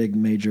what were the big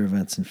major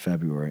events in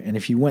February? And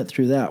if you went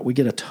through that, we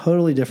get a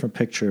totally different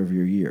picture of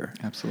your year.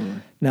 Absolutely.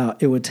 Now,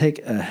 it would take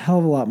a hell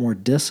of a lot more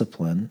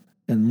discipline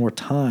and more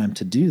time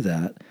to do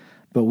that,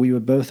 but we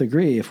would both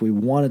agree if we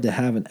wanted to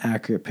have an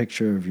accurate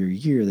picture of your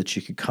year that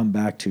you could come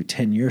back to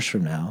 10 years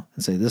from now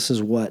and say, this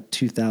is what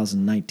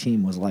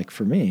 2019 was like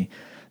for me,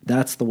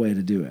 that's the way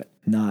to do it,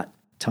 not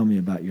tell me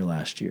about your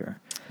last year.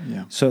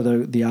 Yeah. So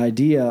the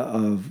idea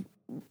of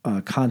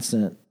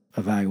constant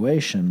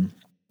evaluation,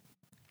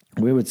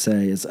 we would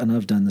say is, and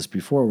I've done this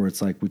before, where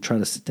it's like we try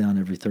to sit down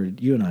every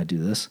 30, you and I do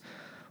this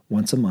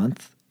once a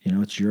month,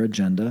 it's your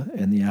agenda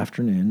in the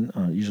afternoon,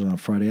 usually on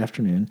Friday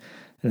afternoon.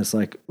 And it's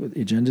like,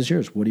 the agenda is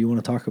yours. What do you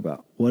want to talk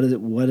about? What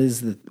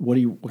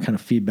kind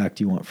of feedback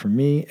do you want from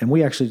me? And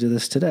we actually did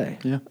this today.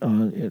 Yeah.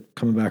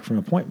 Coming back from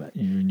an appointment,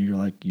 and you're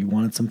like, you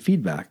wanted some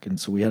feedback. And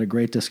so we had a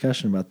great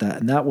discussion about that.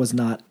 And that was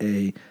not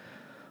a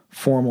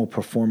formal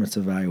performance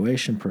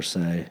evaluation per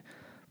se,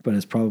 but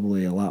it's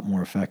probably a lot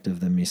more effective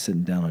than me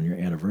sitting down on your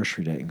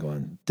anniversary date and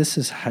going, this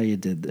is how you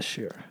did this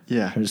year.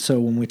 Yeah. So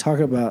when we talk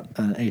about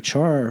a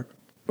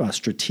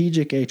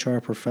strategic HR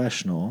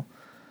professional,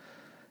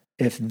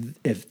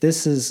 if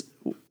this is,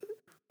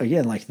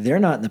 again, like they're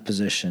not in the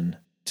position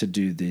to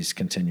do these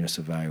continuous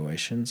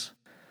evaluations,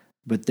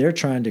 but they're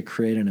trying to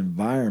create an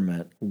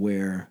environment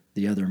where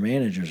the other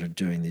managers are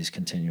doing these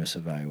continuous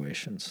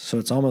evaluations. So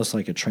it's almost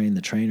like a train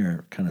the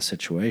trainer kind of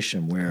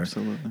situation where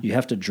you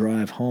have to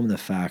drive home the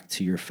fact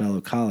to your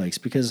fellow colleagues,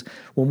 because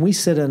when we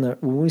sit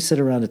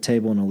around a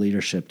table in a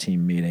leadership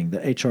team meeting, the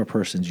HR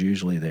person's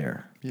usually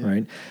there,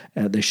 right?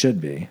 They should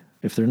be.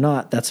 If they're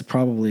not, that's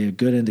probably a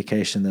good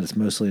indication that it's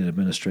mostly an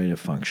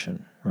administrative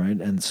function, right?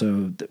 And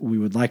so we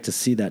would like to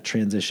see that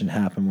transition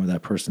happen where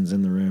that person's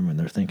in the room and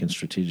they're thinking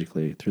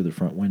strategically through the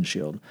front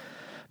windshield.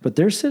 But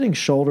they're sitting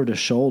shoulder to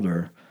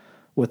shoulder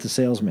with the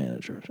sales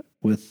manager,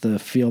 with the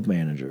field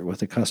manager, with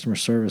the customer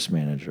service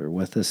manager,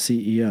 with the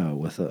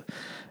CEO,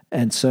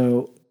 and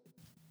so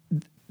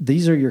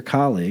these are your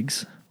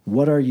colleagues.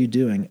 What are you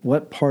doing?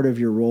 What part of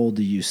your role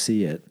do you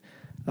see it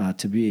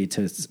to be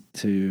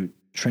to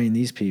train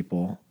these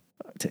people,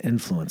 to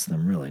influence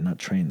them, really, not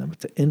train them, but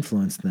to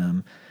influence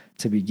them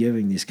to be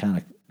giving these kind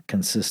of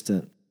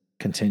consistent,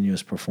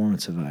 continuous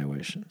performance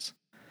evaluations?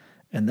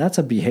 And that's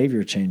a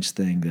behavior change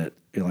thing that,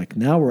 like,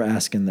 now we're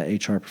asking the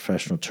HR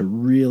professional to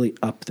really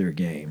up their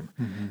game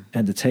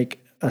and to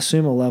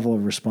assume a level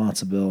of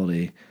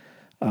responsibility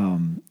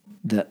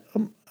that,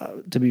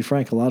 to be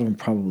frank, a lot of them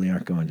probably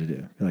aren't going to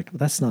do. Like, well,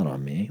 that's not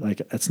on me. Like,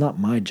 it's not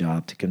my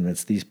job to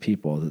convince these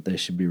people that they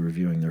should be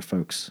reviewing their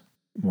folks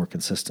more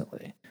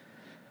consistently.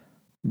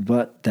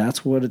 But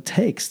that's what it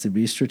takes to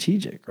be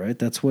strategic, right?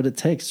 That's what it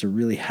takes to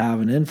really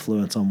have an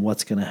influence on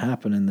what's going to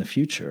happen in the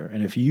future.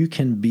 And if you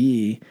can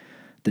be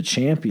the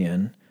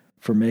champion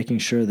for making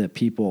sure that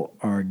people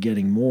are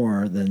getting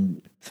more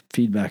than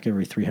feedback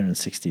every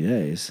 360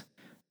 days,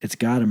 it's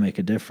got to make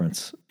a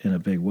difference in a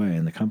big way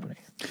in the company.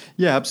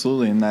 Yeah,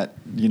 absolutely. And that,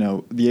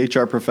 the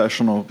HR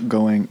professional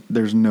going,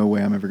 there's no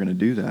way I'm ever going to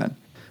do that.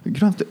 You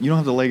don't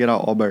have to leg it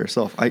out all by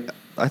yourself.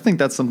 I think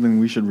that's something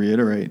we should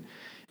reiterate.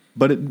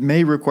 But it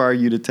may require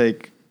you to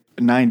take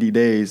 90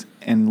 days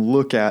and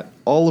look at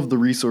all of the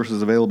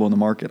resources available in the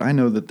market. I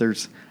know that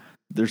there's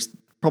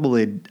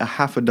probably a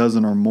half a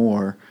dozen or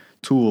more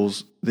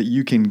tools that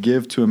you can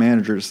give to a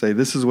manager to say,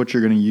 this is what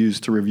you're going to use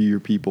to review your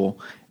people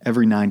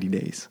every 90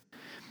 days.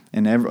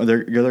 And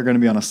they're going to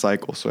be on a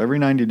cycle. So every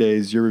 90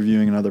 days, you're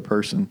reviewing another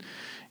person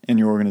in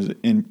your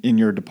in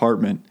your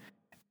department.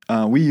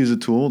 We use a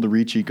tool, the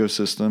Reach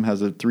ecosystem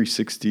has a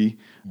 360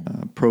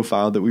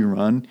 profile that we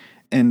run.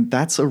 And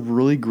that's a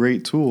really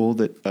great tool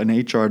that an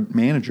HR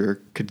manager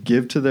could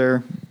give to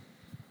their,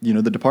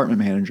 the department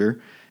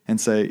manager and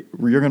say,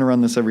 you're going to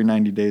run this every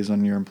 90 days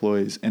on your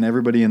employees, and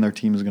everybody in their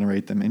team is going to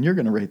rate them, and you're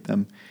going to rate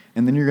them.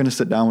 And then you're going to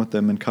sit down with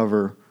them and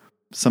cover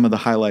some of the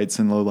highlights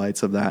and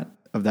lowlights of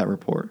that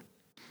report.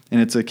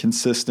 And it's a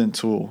consistent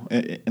tool.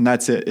 And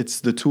that's it.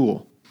 It's the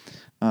tool.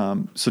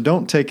 So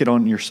don't take it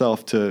on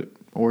yourself to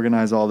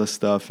organize all this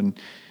stuff, and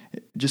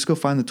just go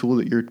find the tool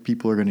that your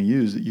people are going to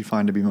use that you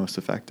find to be most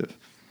effective.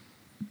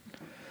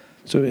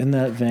 So in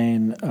that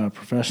vein,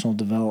 professional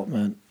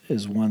development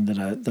is one that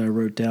I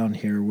wrote down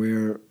here,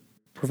 where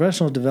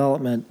professional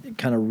development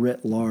kind of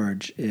writ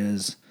large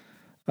is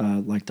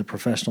like the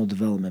professional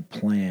development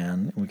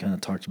plan. We kind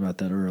of talked about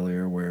that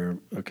earlier where,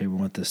 okay, we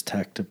want this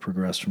tech to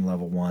progress from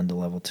level 1 to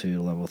level 2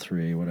 to level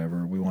 3,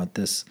 whatever. We want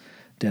this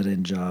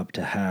dead-end job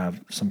to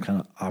have some kind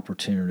of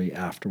opportunity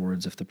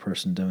afterwards if the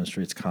person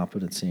demonstrates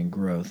competency and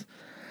growth.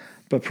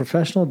 But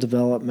professional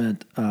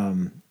development,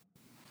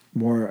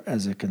 more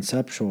as a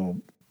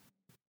conceptual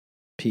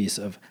piece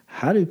of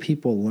how do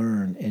people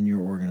learn in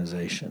your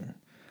organization?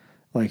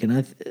 Like,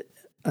 and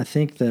I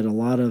think that a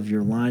lot of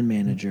your line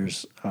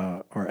managers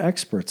are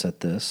experts at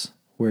this,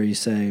 where you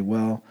say,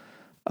 well,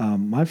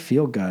 my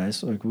field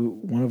guys, like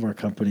one of our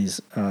companies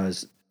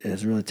has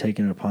really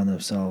taken it upon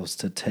themselves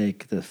to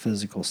take the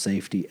physical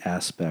safety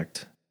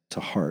aspect to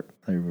heart.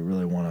 They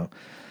really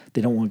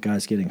they don't want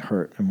guys getting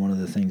hurt. And one of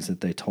the things that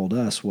they told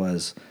us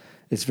was,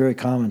 it's very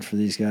common for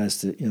these guys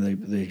to,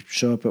 they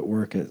show up at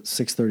work at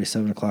 6:30,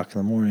 7 o'clock in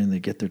the morning, they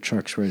get their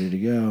trucks ready to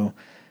go.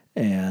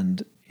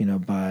 And,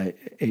 by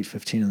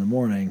 8:15 in the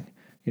morning,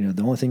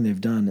 the only thing they've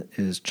done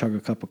is chug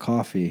a cup of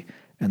coffee,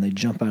 and they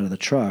jump out of the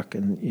truck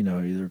and,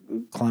 either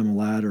climb a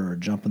ladder or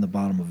jump in the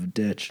bottom of a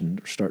ditch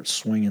and start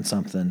swinging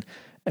something.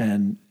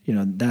 And,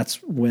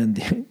 that's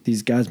when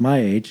these guys my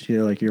age,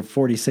 like you're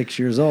 46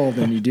 years old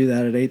and you do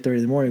that at 8:30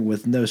 in the morning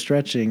with no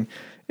stretching,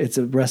 it's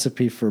a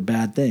recipe for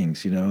bad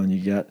things, and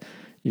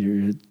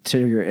you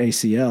tear your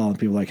ACL and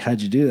people are like,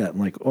 how'd you do that? I'm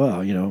like,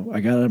 well,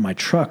 I got out of my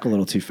truck a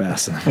little too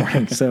fast in the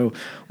morning. So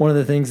one of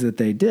the things that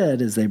they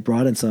did is they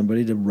brought in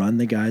somebody to run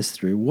the guys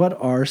through what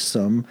are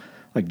some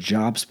like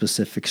job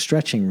specific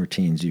stretching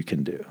routines you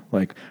can do.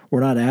 Like, we're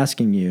not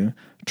asking you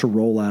to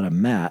roll out a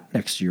mat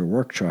next to your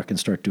work truck and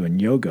start doing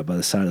yoga by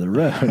the side of the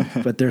road,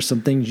 but there's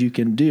some things you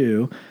can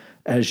do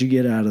as you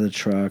get out of the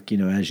truck,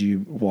 as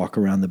you walk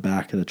around the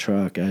back of the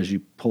truck, as you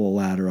pull a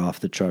ladder off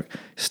the truck,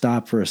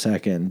 stop for a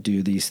second and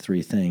do these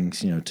 3 things,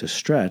 to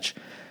stretch.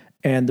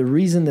 And the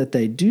reason that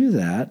they do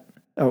that,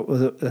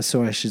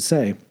 so I should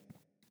say,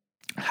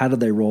 how did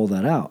they roll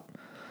that out?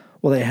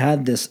 Well, they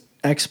had this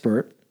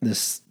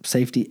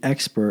safety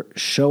expert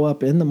show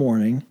up in the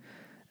morning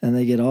and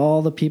they get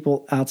all the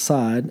people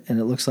outside, and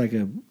it looks like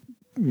a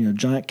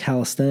giant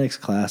calisthenics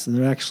class, and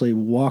they're actually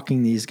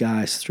walking these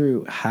guys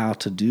through how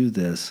to do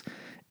this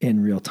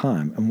in real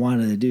time. And why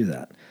do they do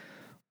that?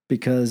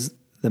 Because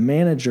the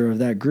manager of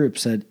that group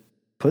said,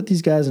 put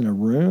these guys in a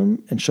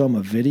room and show them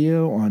a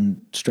video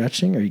on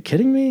stretching. Are you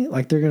kidding me?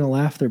 Like, they're going to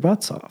laugh their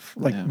butts off.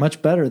 Like,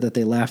 much better that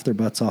they laugh their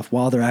butts off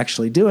while they're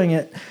actually doing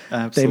it.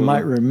 Absolutely. They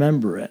might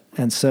remember it.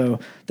 And so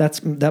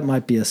that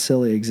might be a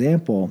silly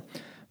example,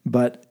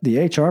 but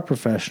the HR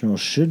professional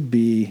should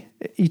be,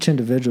 each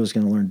individual is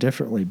going to learn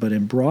differently, but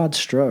in broad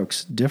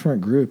strokes,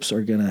 different groups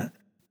are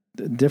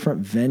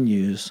different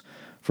venues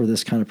for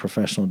this kind of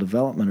professional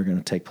development are going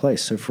to take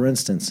place. So for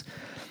instance,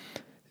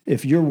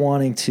 if you're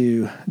wanting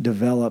to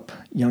develop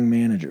young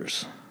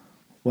managers,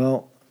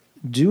 well,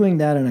 doing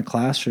that in a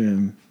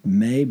classroom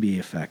may be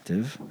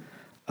effective.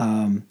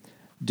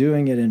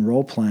 Doing it in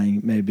role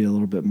playing may be a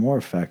little bit more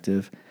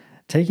effective.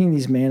 Taking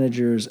these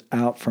managers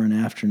out for an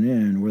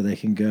afternoon where they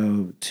can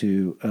go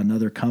to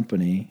another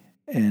company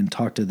and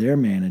talk to their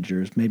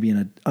managers, maybe in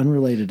an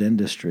unrelated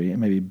industry, and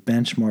maybe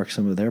benchmark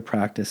some of their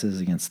practices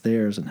against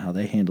theirs and how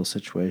they handle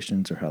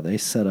situations or how they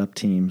set up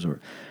teams, or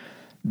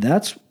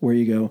that's where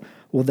you go,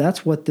 well,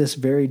 that's what this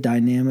very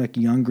dynamic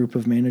young group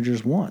of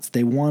managers wants.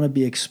 They want to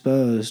be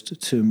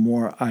exposed to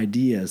more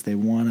ideas. They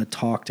want to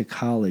talk to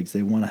colleagues.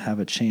 They want to have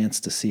a chance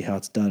to see how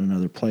it's done in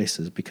other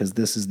places because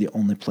this is the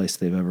only place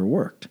they've ever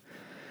worked.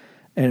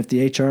 And if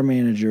the HR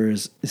manager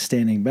is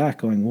standing back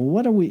going,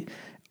 well,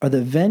 are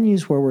the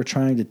venues where we're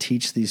trying to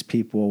teach these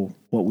people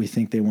what we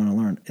think they want to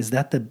learn, is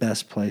that the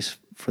best place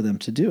for them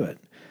to do it?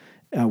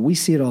 We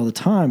see it all the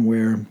time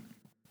where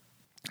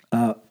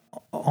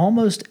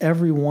almost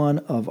every one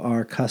of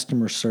our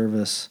customer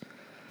service,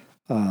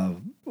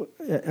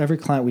 every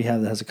client we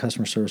have that has a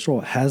customer service role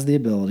has the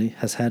ability,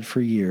 has had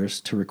for years,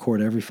 to record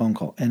every phone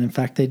call. And in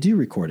fact, they do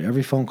record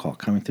every phone call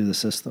coming through the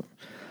system.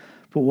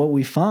 But what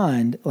we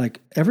find,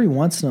 like every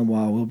once in a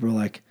while, we'll be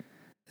like,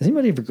 has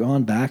anybody ever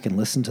gone back and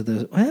listened to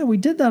this? Well, we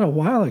did that a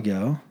while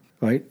ago,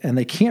 right? And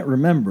they can't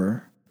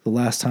remember the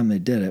last time they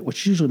did it,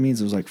 which usually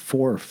means it was like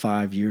 4 or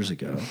 5 years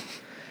ago.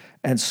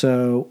 And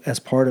so as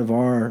part of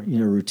our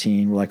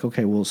routine, we're like,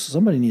 okay, well,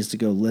 somebody needs to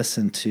go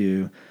listen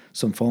to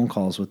some phone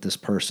calls with this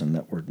person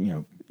that we're,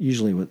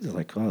 usually with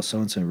like, oh,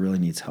 so-and-so really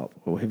needs help.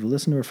 Well, have you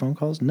listened to her phone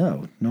calls?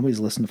 No, nobody's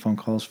listened to phone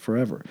calls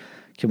forever.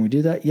 Can we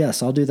do that?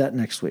 Yes, I'll do that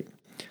next week.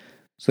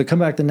 So they come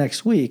back the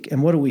next week,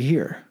 and what do we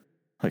hear?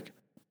 Like,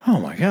 oh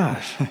my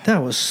gosh,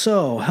 that was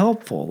so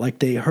helpful. Like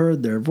they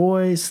heard their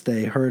voice,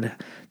 they had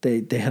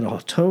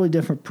a totally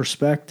different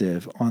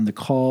perspective on the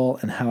call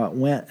and how it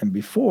went. And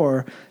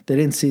before, they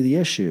didn't see the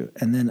issue.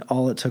 And then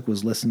all it took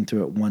was listening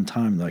to it one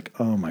time, like,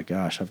 oh my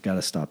gosh, I've got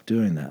to stop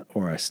doing that.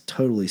 Or I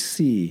totally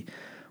see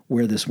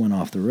where this went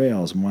off the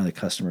rails and why the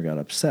customer got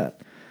upset.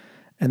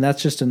 And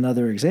that's just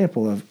another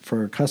example of,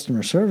 for a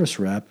customer service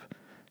rep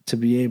to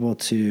be able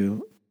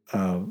to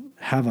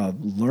have a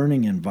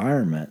learning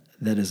environment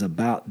that is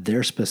about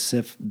their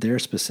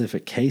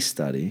specific case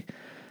study,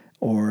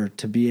 or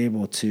to be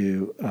able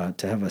to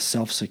have a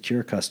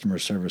self-secure customer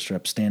service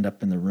rep stand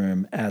up in the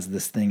room as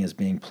this thing is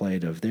being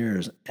played of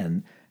theirs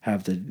and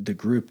have the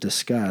group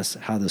discuss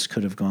how this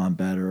could have gone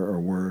better or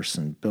worse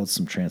and build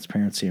some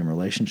transparency and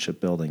relationship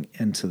building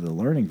into the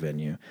learning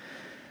venue.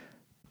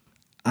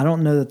 I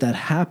don't know that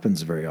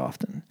happens very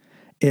often.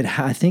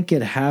 I think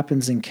it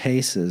happens in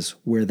cases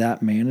where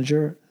that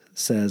manager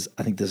says,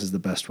 I think this is the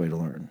best way to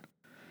learn.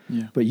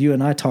 Yeah. But you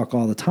and I talk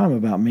all the time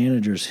about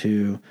managers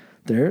who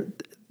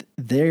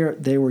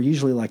they were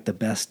usually like the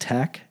best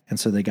tech, and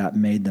so they got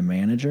made the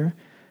manager,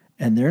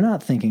 and they're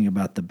not thinking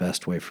about the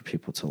best way for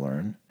people to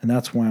learn. And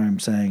that's why I'm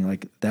saying,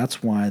 like,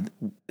 that's why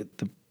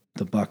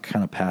the buck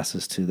kind of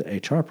passes to the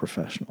HR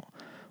professional.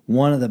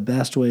 One of the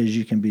best ways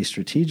you can be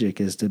strategic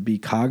is to be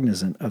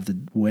cognizant of the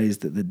ways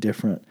that the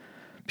different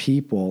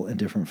people and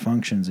different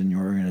functions in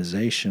your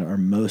organization are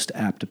most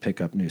apt to pick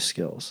up new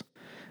skills.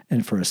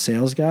 And for a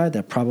sales guy,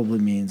 that probably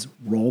means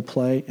role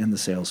play in the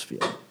sales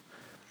field.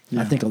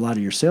 Yeah. I think a lot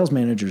of your sales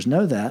managers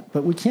know that,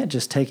 but we can't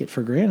just take it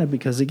for granted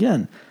because,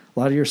 again, a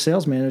lot of your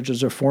sales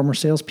managers are former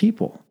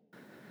salespeople.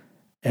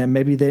 And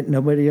maybe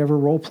nobody ever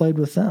role played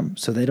with them,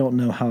 so they don't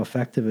know how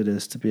effective it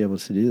is to be able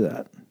to do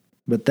that.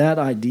 But that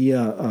idea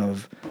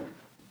of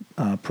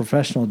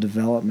professional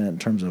development in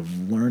terms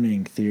of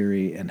learning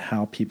theory and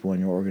how people in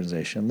your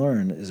organization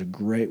learn is a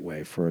great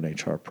way for an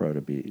HR pro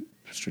to be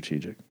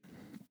strategic.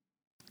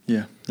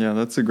 Yeah,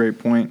 that's a great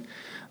point.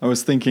 I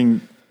was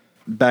thinking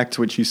back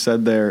to what you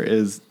said there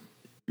is,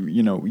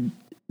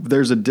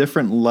 there's a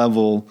different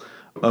level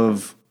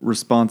of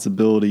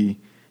responsibility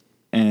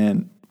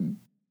and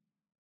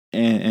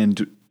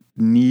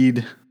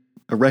need,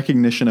 a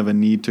recognition of a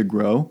need to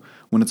grow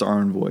when it's our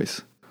own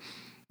voice.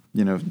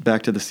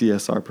 Back to the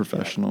CSR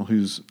professional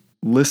who's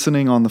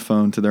listening on the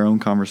phone to their own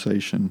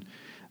conversation.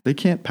 They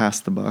can't pass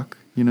the buck.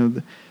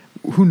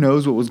 Who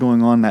knows what was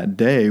going on that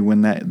day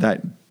when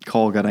that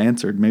call got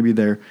answered. Maybe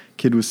their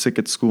kid was sick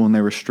at school and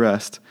they were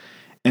stressed.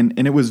 And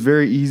it was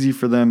very easy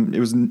for them. It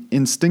was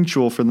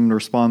instinctual for them to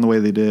respond the way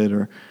they did,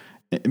 or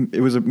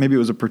maybe it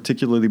was a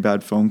particularly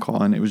bad phone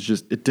call, and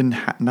it didn't.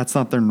 That's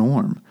not their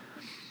norm.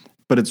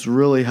 But it's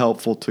really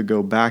helpful to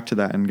go back to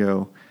that and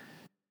go,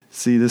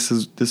 see, this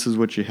is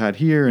what you had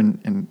here,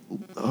 and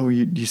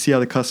you see how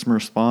the customer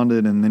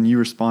responded, and then you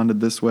responded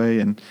this way,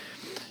 and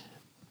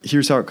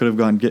here's how it could have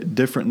gone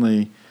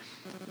differently.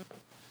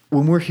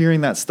 When we're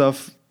hearing that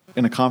stuff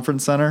in a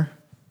conference center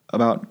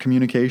about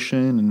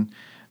communication and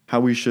how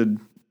we should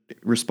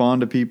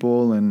respond to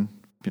people and,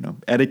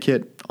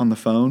 etiquette on the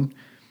phone,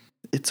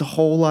 it's a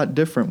whole lot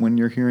different when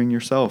you're hearing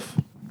yourself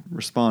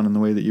respond in the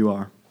way that you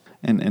are.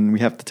 And we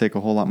have to take a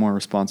whole lot more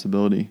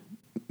responsibility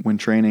when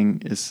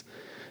training is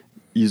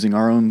using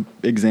our own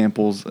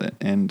examples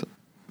and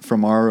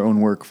from our own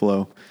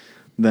workflow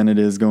than it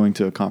is going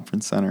to a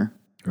conference center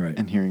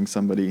and hearing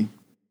somebody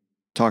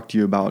talk to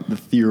you about the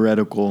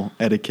theoretical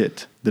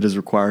etiquette that is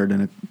required in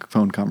a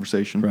phone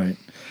conversation. Right.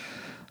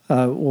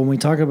 When we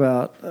talk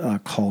about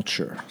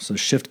culture, so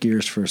shift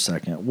gears for a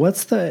second,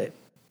 what's the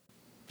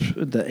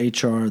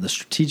HR, the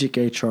strategic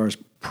HR's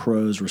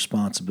pro's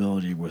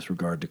responsibility with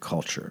regard to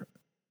culture?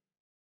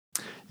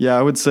 Yeah,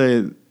 I would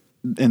say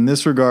in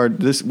this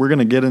regard, we're going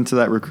to get into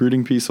that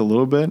recruiting piece a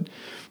little bit,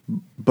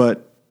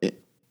 but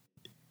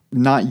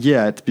not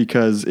yet,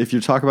 because if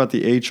you talk about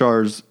the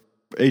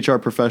HR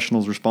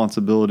professional's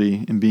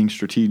responsibility in being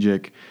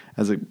strategic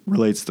as it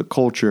relates to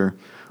culture,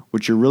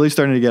 what you're really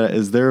starting to get at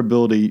is their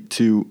ability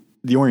to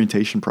the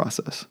orientation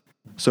process.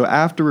 So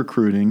after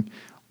recruiting,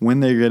 when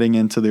they're getting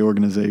into the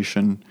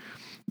organization,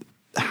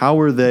 how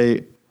are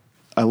they?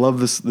 I love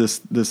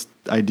this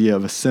idea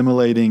of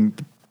assimilating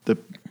the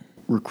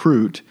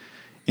recruit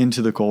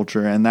into the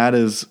culture, and that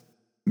is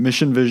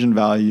mission, vision,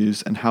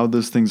 values, and how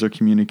those things are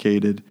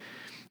communicated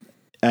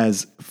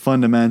as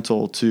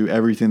fundamental to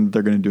everything that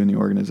they're going to do in the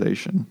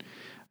organization.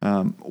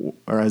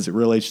 Or as it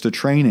relates to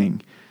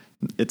training,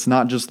 it's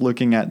not just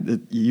looking at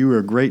you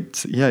were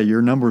great. Yeah,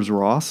 your numbers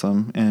were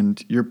awesome,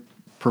 and you're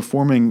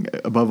performing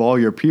above all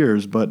your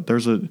peers. But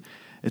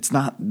it's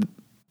not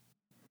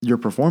your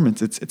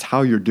performance. It's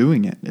how you're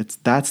doing it.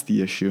 That's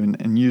the issue,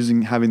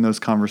 and having those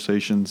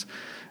conversations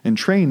in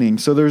training.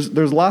 So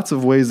there's lots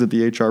of ways that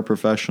the HR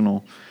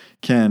professional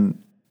can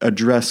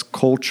address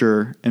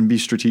culture and be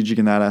strategic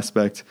in that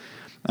aspect.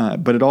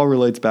 But it all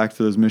relates back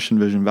to those mission,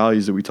 vision,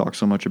 values that we talk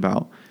so much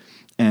about,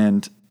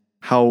 and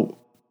how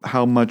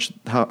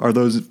are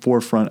those at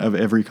forefront of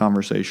every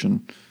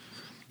conversation.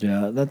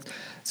 Yeah,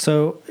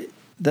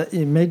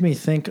 it made me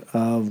think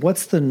of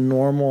what's the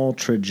normal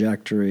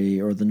trajectory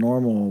or the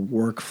normal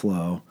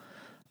workflow.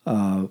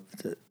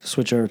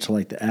 Switch over to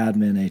like the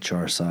admin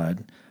HR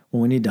side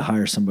when we need to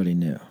hire somebody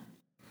new.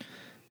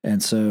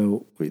 And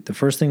so the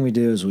first thing we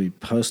do is we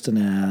post an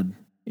ad,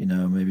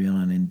 maybe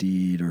on an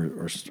Indeed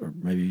or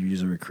maybe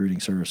use a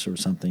recruiting service or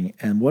something.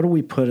 And what do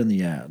we put in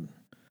the ad?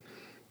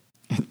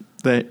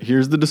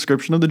 Here's the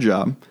description of the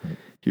job.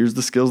 Here's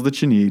the skills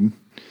that you need.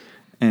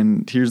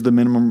 And here's the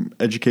minimum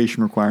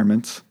education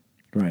requirements.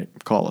 Right.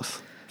 Call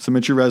us.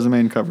 Submit your resume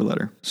and cover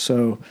letter.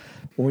 So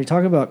when we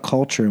talk about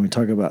culture and we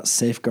talk about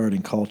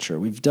safeguarding culture,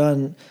 we've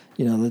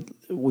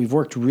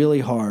worked really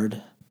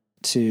hard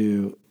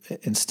to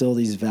instill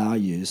these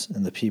values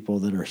in the people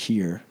that are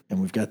here.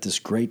 And we've got this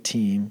great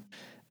team,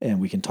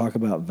 and we can talk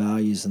about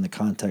values in the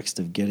context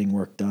of getting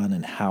work done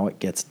and how it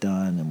gets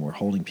done. And we're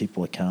holding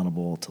people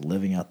accountable to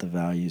living out the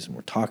values. And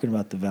we're talking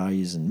about the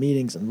values in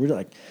meetings. And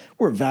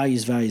we're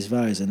values.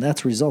 And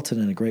that's resulted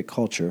in a great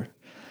culture.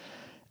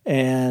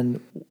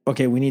 And,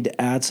 okay, we need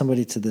to add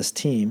somebody to this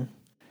team.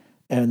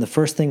 And the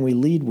first thing we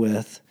lead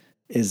with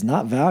is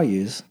not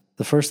values.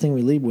 The first thing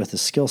we lead with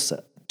is skill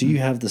set. Do you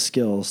have the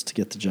skills to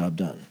get the job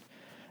done?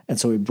 And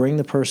so we bring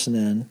the person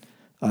in.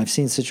 I've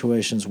seen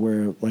situations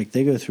where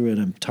they go through an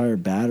entire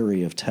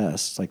battery of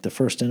tests. Like the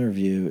first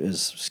interview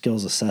is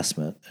skills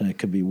assessment, and it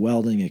could be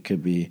welding, it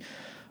could be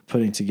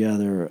putting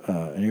together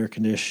an air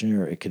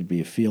conditioner, it could be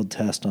a field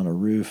test on a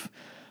roof.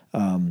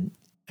 And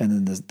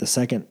then the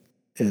second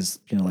is,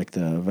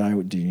 the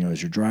value,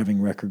 is your driving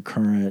record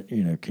current?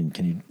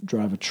 Can you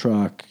drive a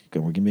truck?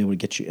 We're going to be able to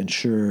get you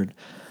insured,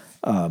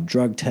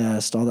 drug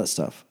test, all that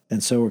stuff.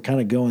 And so we're kind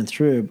of going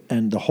through,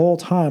 and the whole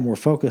time we're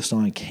focused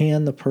on,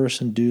 can the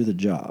person do the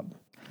job?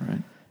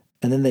 Right.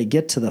 And then they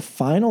get to the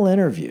final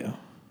interview,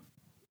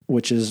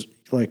 which is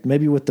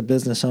maybe with the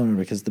business owner,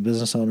 because the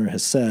business owner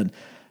has said,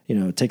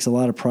 it takes a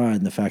lot of pride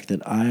in the fact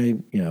that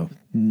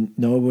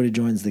nobody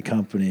joins the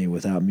company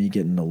without me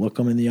getting to look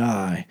them in the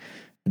eye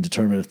and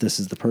determine if this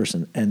is the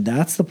person. And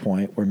that's the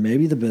point where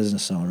maybe the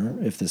business owner,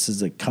 if this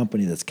is a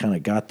company that's kind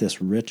of got this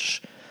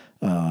rich,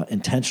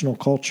 intentional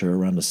culture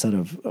around a set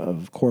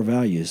of core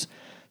values,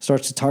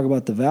 starts to talk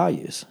about the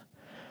values.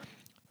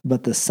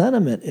 But the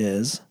sentiment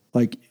is,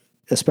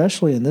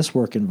 especially in this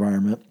work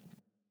environment,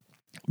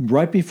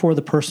 right before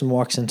the person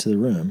walks into the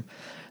room,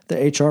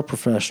 the HR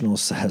professional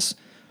says,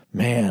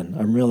 man,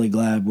 I'm really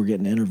glad we're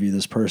getting to interview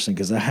this person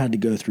because I had to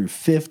go through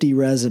 50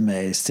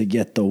 resumes to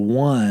get the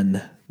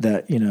one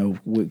that,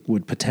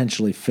 would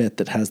potentially fit,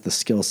 that has the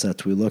skill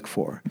sets we look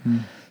for. Mm-hmm.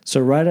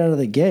 So right out of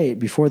the gate,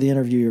 before the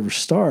interview ever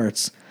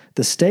starts,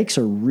 the stakes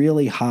are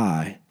really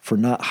high for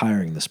not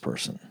hiring this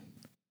person.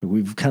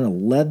 We've kind of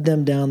led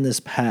them down this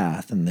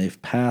path, and they've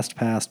passed.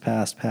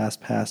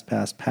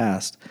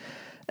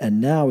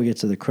 And now we get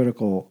to the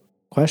critical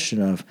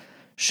question of,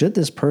 should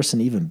this person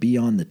even be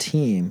on the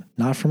team,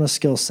 not from a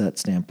skill set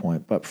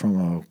standpoint, but from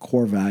a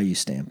core value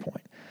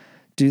standpoint?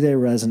 Do they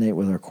resonate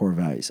with our core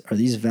values? Are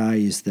these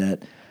values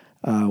that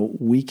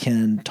we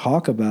can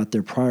talk about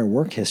their prior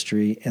work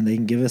history and they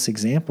can give us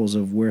examples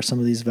of where some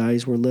of these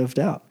values were lived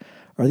out?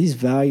 Are these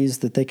values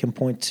that they can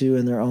point to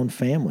in their own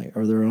family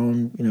or their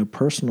own,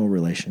 personal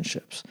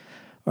relationships?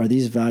 Are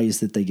these values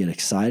that they get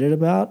excited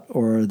about,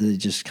 or are they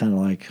just kind of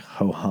like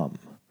ho-hum?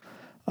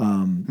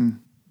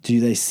 Do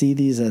they see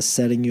these as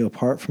setting you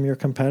apart from your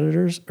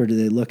competitors, or do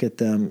they look at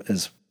them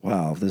as,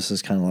 wow, this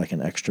is kind of like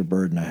an extra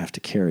burden I have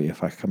to carry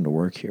if I come to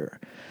work here?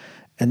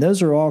 And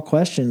those are all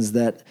questions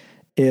that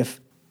if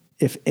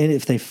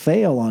they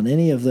fail on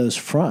any of those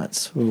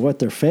fronts, what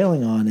they're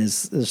failing on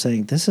is they're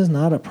saying, this is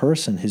not a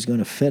person who's going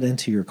to fit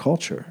into your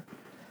culture.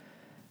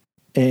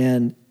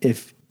 And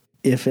if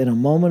in a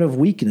moment of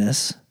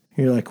weakness,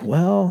 you're like,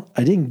 well,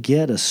 I didn't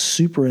get a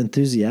super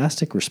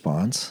enthusiastic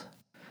response,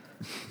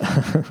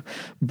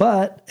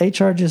 but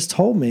HR just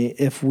told me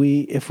if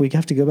we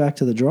have to go back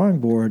to the drawing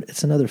board,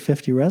 it's another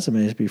 50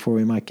 resumes before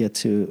we might get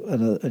to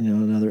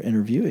another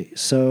interviewee.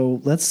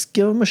 So let's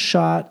give them a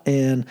shot,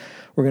 and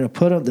we're going to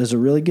put them. There's a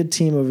really good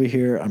team over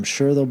here. I'm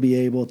sure they'll be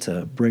able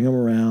to bring them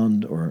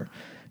around, or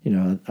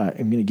I'm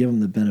going to give them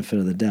the benefit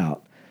of the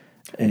doubt.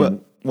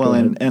 And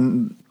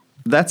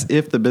that's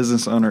if the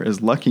business owner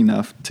is lucky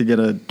enough to get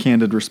a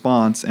candid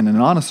response and an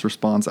honest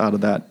response out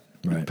of that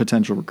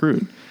potential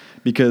recruit.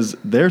 Because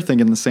they're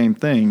thinking the same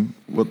thing.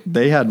 Well,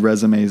 they had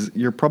resumes.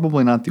 You're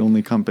probably not the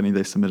only company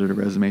they submitted a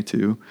resume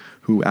to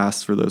who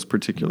asked for those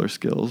particular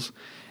skills.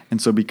 And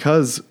so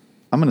because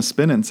I'm going to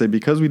spin it and say,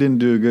 because we didn't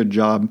do a good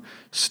job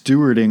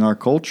stewarding our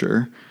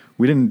culture,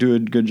 we didn't do a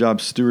good job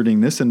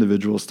stewarding this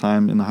individual's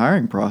time in the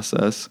hiring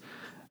process,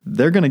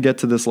 they're going to get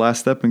to this last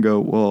step and go,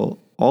 well,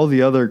 all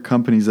the other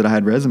companies that I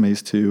had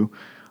resumes to,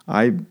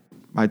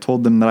 I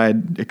told them that I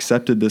had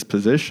accepted this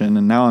position,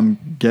 and now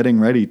I'm getting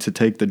ready to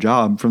take the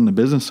job from the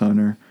business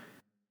owner.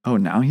 Oh,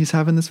 now he's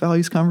having this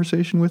values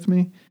conversation with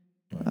me?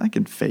 Right. I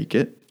can fake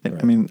it.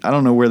 Right. I mean, I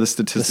don't know where the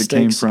statistic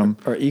came from.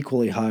 Are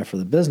equally high for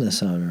the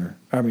business owner.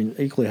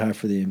 Equally high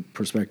for the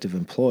prospective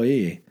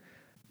employee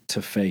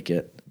to fake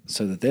it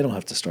so that they don't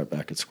have to start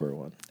back at square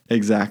one.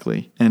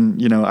 Exactly.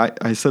 And,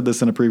 I said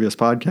this in a previous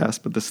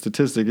podcast, but the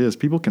statistic is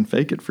people can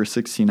fake it for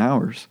 16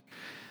 hours.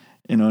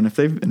 And if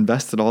they've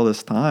invested all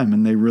this time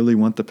and they really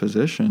want the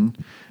position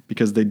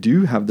because they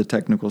do have the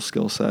technical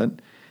skill set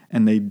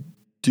and they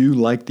do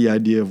like the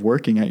idea of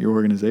working at your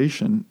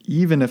organization,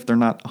 even if they're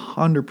not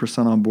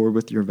 100% on board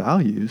with your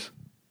values,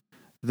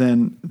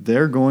 then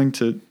they're going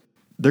to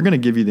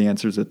give you the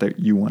answers that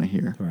you want to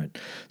hear. Right.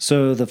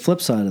 So the flip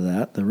side of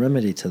that, the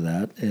remedy to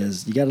that,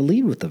 is you got to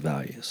lead with the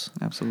values.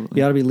 Absolutely.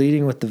 You got to be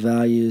leading with the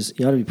values.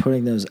 You got to be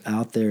putting those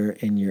out there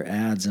in your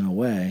ads in a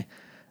way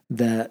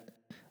that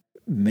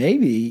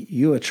maybe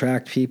you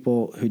attract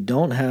people who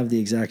don't have the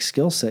exact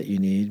skill set you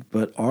need,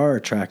 but are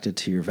attracted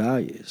to your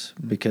values,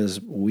 because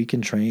we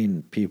can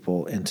train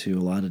people into a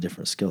lot of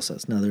different skill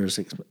sets. Now, there's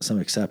some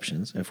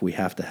exceptions. If we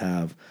have to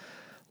have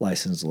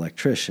licensed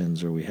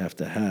electricians, or we have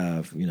to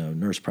have,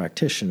 nurse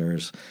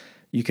practitioners,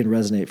 you can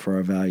resonate for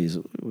our values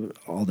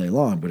all day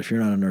long. But if you're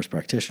not a nurse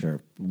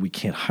practitioner, we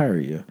can't hire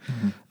you.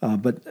 Mm-hmm.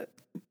 But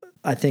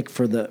I think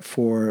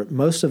for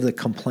most of the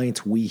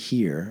complaints we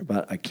hear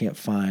about, I can't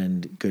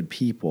find good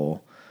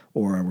people,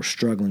 or we're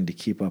struggling to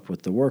keep up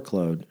with the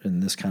workload in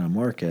this kind of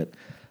market,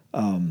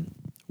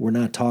 we're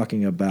not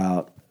talking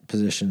about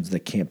positions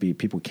that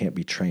people can't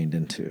be trained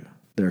into.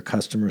 They're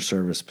customer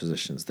service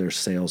positions, they're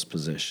sales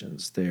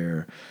positions,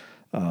 they're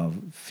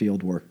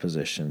field work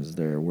positions,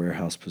 they're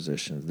warehouse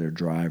positions, they're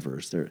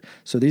drivers.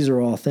 So these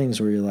are all things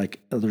where you're like,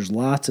 there's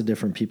lots of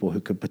different people who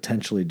could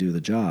potentially do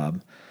the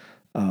job.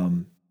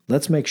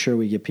 Let's make sure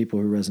we get people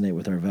who resonate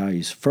with our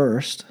values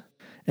first.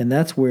 And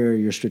that's where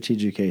your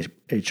strategic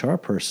HR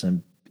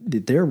person,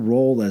 their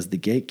role as the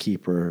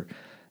gatekeeper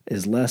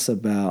is less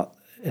about,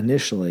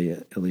 initially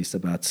at least,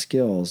 about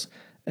skills,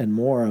 and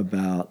more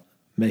about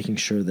making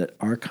sure that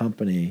our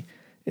company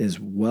is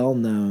well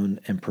known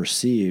and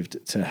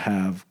perceived to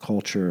have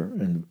culture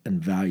and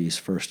values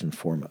first and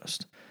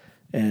foremost.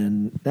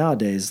 And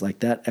nowadays, like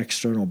that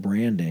external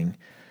branding,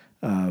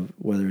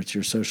 whether it's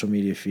your social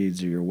media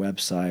feeds or your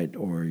website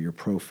or your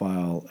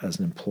profile as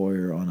an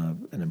employer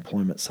on an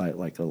employment site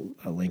like a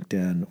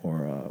LinkedIn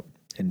or a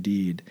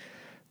Indeed,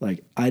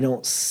 like I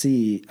don't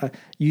see,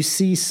 you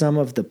see some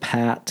of the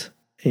pat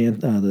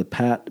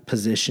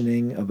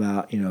positioning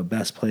about,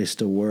 best place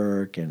to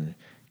work and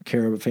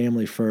care of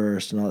family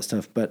first and all that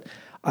stuff. But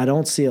I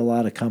don't see a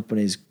lot of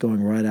companies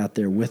going right out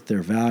there with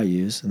their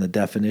values and the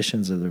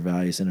definitions of their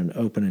values in an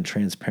open and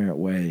transparent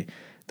way,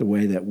 the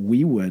way that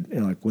we would,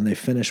 like when they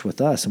finish with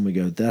us and we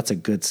go, that's a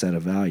good set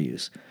of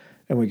values.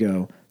 And we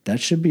go, that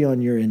should be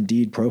on your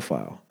Indeed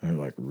profile. And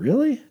they're like,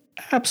 really?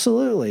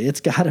 Absolutely.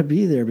 It's got to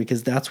be there,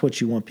 because that's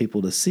what you want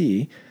people to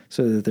see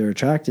so that they're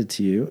attracted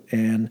to you.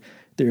 And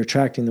that you're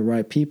attracting the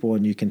right people,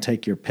 and you can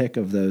take your pick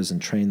of those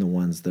and train the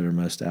ones that are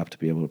most apt to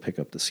be able to pick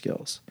up the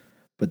skills.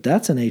 But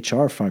that's an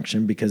HR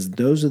function, because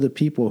those are the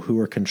people who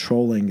are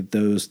controlling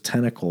those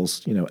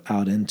tentacles,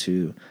 out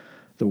into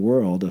the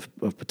world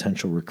of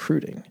potential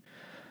recruiting.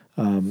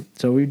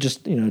 So we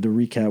just, to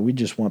recap, we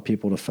just want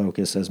people to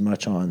focus as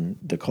much on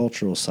the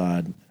cultural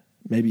side,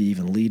 maybe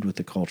even lead with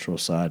the cultural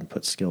side and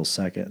put skills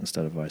second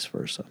instead of vice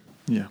versa.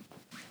 Yeah.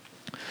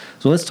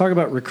 So let's talk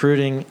about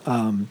recruiting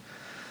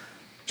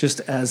just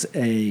as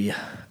a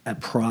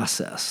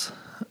process,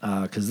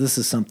 because this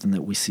is something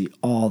that we see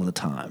all the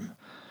time.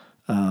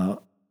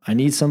 I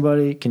need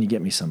somebody. Can you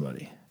get me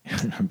somebody?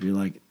 I'd be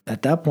like,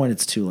 at that point,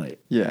 it's too late.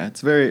 Yeah,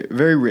 it's very,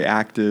 very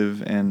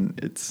reactive, and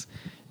it's,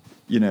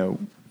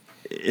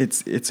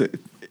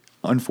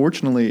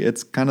 unfortunately,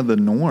 it's kind of the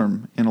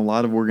norm in a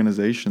lot of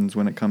organizations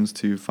when it comes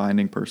to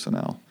finding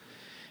personnel.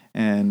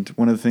 And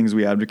one of the things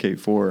we advocate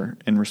for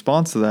in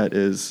response to that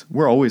is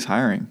we're always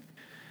hiring.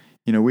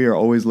 We are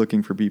always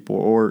looking for people,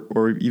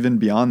 or even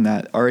beyond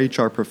that, our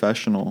HR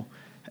professional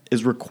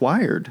is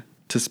required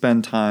to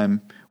spend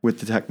time with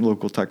the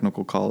local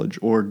technical college,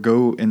 or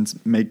go and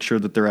make sure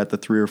that they're at the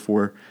 3 or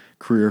 4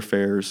 career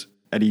fairs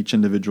at each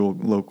individual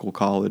local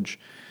college.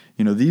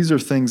 These are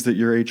things that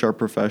your HR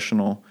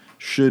professional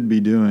should be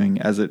doing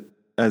as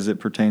it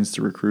pertains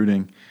to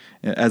recruiting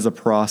as a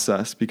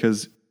process,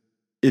 because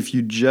if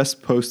you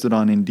just post it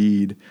on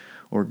Indeed,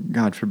 or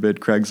God forbid,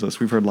 Craigslist.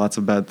 We've heard lots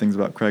of bad things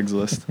about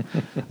Craigslist.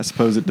 I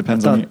suppose it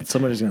depends on you.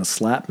 Somebody's going to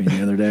slap me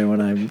the other day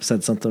when I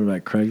said something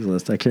about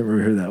Craigslist. I can't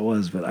remember who that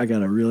was, but I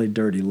got a really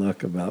dirty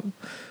look about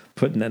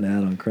putting an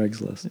ad on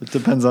Craigslist. It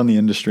depends on the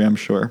industry, I'm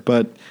sure.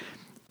 But,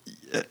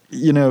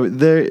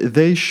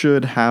 they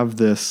should have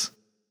this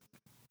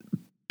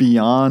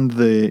beyond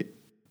the,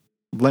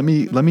 let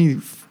me,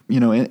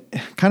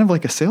 kind of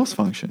like a sales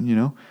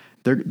function,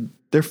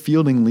 They're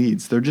fielding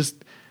leads. They're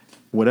just,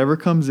 whatever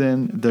comes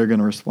in, they're going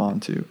to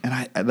respond to.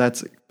 And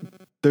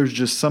there's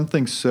just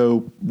something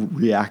so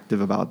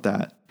reactive about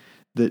that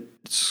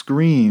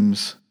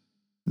screams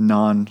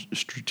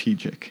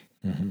non-strategic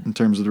in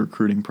terms of the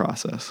recruiting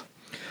process.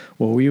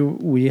 Well,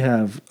 we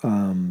have,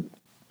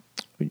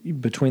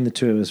 between the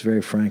two of us,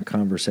 very frank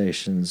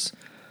conversations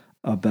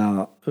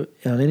about,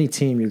 on any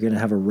team, you're going to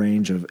have a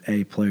range of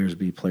A players,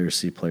 B players,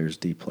 C players,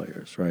 D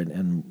players, right?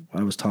 And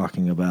I was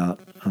talking about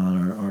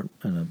on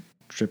a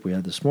trip we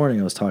had this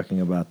morning, I was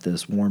talking about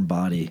this warm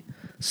body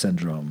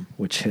syndrome,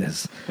 which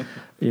is,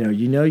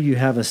 you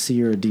have a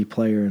C or a D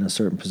player in a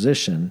certain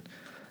position,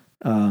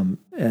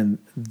 and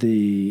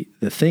the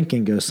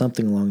thinking goes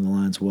something along the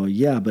lines, well,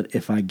 yeah, but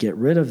if I get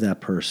rid of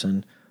that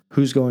person,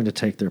 who's going to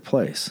take their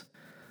place?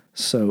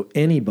 So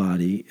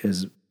anybody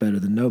is better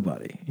than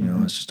nobody.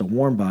 It's just a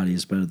warm body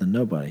is better than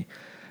nobody.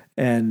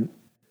 And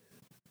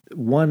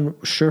one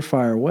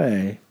surefire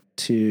way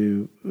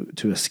to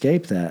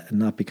escape that and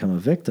not become a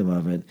victim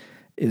of it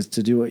is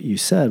to do what you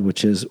said,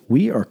 which is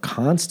we are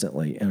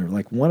constantly, and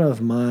like one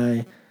of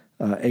my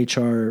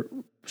HR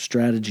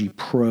strategy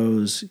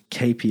pros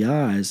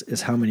KPIs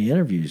is how many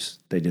interviews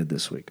they did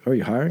this week. Are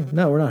you hiring?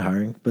 No, we're not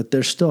hiring, but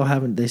they still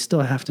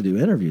have to do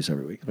interviews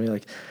every week. I mean,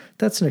 like,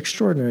 that's an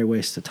extraordinary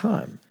waste of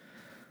time.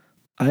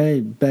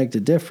 I beg to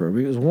differ,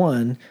 because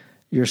one,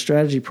 your HR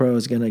strategy pro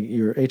is going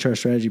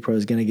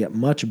to get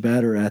much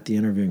better at the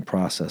interviewing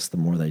process the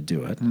more they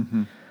do it.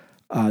 Mm-hmm.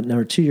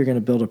 Number two, you're going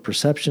to build a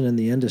perception in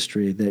the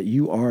industry that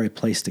you are a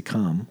place to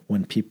come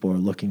when people are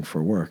looking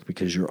for work,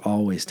 because you're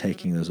always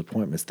taking those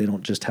appointments. They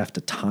don't just have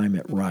to time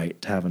it right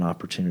to have an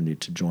opportunity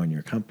to join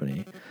your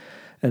company.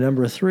 And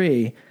number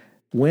three,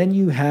 when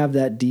you have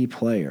that D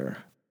player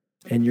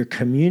and you're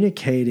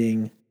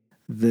communicating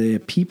the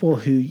people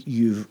who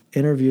you've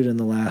interviewed in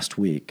the last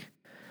week,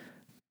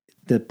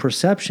 the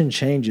perception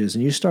changes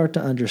and you start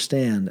to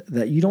understand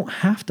that you don't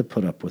have to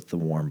put up with the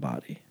warm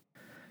body.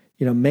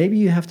 Maybe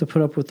you have to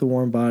put up with the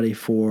warm body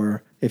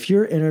for, if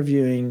you're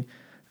interviewing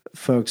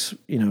folks,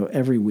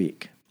 every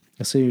week.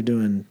 Let's say you're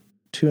doing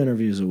 2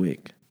 interviews a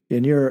week,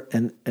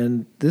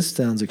 and this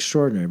sounds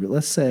extraordinary, but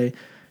let's say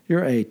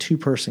you're a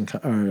 2-person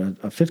or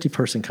a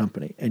 50-person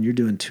company and you're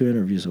doing 2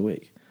 interviews a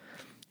week.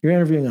 You're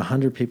interviewing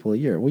 100 people a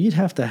year. Well, you'd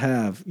have to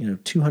have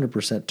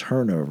 200%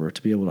 turnover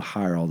to be able to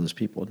hire all those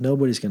people.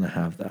 Nobody's going to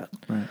have that.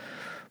 Right.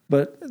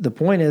 But the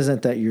point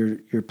isn't that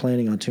you're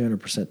planning on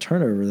 200%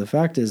 turnover. The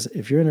fact is,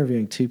 if you're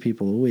interviewing 2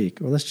 people a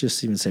week, or let's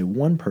just even say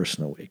 1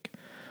 person a week,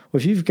 well,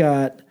 if you've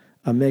got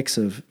a mix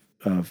of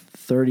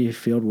 30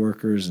 field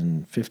workers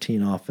and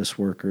 15 office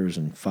workers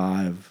and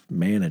 5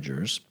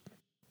 managers,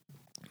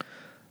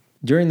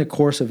 during the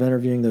course of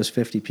interviewing those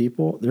 50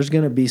 people, there's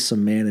going to be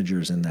some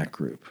managers in that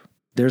group.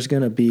 There's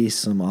going to be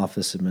some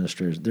office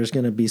administrators. There's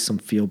going to be some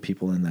field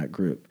people in that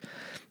group.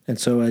 And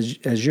so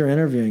as you're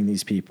interviewing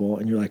these people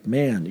and you're like,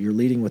 man, you're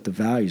leading with the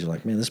values. You're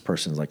like, man, this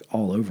person's like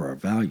all over our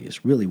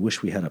values. Really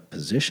wish we had a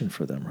position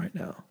for them right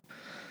now.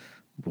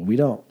 But we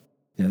don't.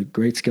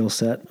 Great skill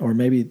set, or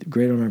maybe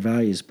great on our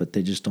values, but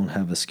they just don't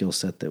have a skill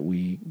set that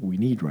we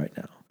need right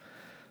now.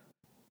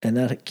 And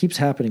that keeps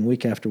happening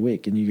week after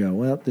week. And you go,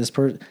 well, this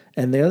person.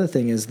 And the other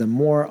thing is, the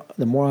more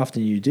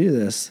often you do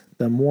this,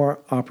 the more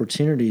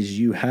opportunities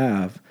you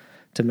have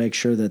to make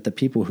sure that the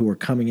people who are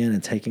coming in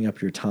and taking up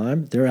your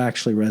time, they're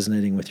actually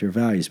resonating with your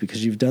values,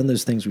 because you've done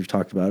those things we've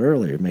talked about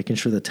earlier, making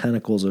sure the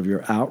tentacles of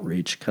your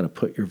outreach kind of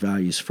put your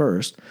values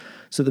first.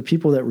 So the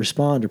people that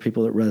respond are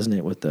people that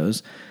resonate with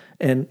those.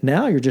 And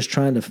now you're just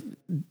trying to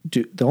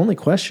do, the only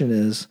question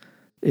is,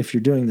 if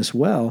you're doing this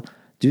well,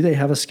 do they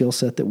have a skill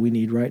set that we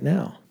need right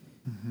now?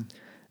 Mm-hmm.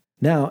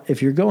 Now,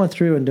 if you're going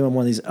through and doing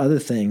one of these other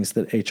things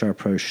that HR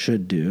pros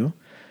should do,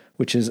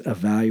 which is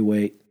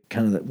evaluate,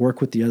 kind of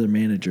work with the other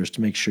managers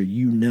to make sure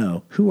you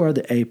know who are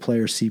the A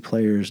players, C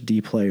players,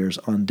 D players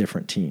on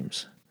different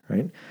teams,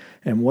 right?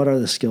 And what are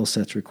the skill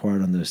sets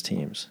required on those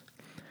teams?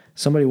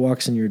 Somebody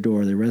walks in your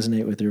door, they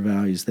resonate with your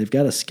values, they've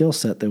got a skill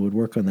set that would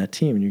work on that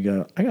team, and you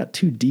go, I got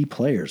 2 D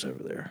players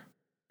over there.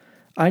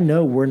 I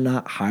know we're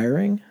not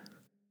hiring.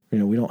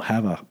 We don't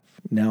have a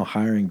now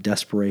hiring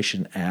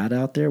desperation ad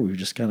out there. We've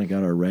just kind of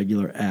got our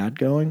regular ad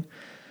going.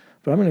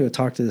 But I'm going to go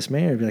talk to this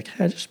manager and be like,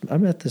 hey, I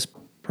met this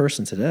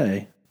person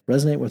today,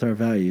 resonate with our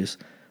values,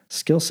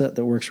 skill set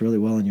that works really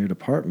well in your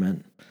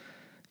department.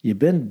 You've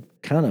been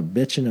kind of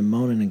bitching and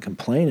moaning and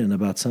complaining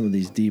about some of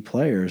these D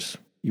players.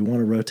 You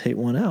want to rotate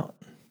one out.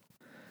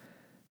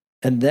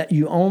 And that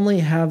you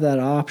only have that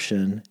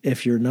option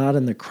if you're not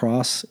in the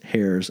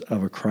crosshairs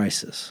of a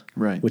crisis,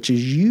 right? Which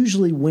is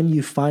usually when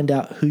you find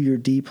out who your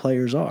D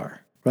players are,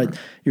 right?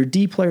 Your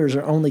D players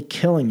are only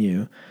killing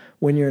you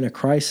when you're in a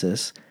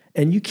crisis,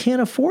 and you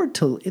can't afford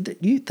to.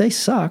 They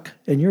suck,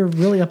 and you're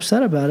really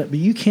upset about it, but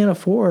you can't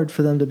afford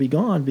for them to be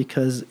gone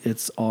because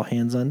it's all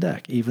hands on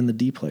deck, even the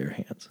D player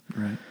hands.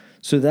 Right.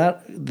 So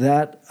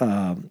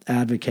that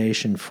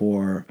advocation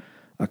for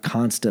a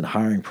constant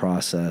hiring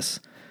process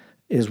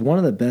is one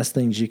of the best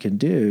things you can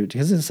do,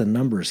 because it's a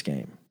numbers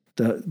game.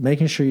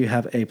 Making sure you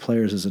have A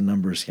players is a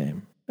numbers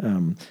game.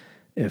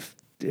 If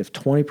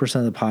 20%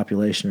 of the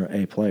population are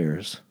A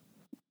players,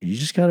 you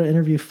just got to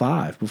interview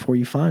 5 before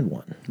you find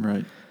one.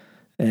 Right.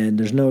 And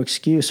there's no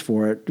excuse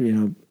for it,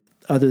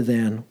 other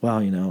than, well,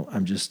 I'm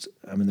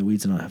in the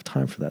weeds and I don't have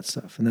time for that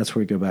stuff. And that's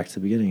where we go back to the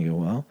beginning. You go,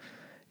 well,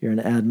 you're an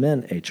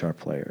admin HR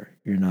player.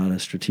 You're not a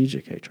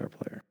strategic HR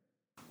player.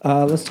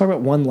 Let's talk about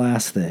one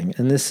last thing,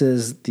 and this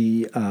is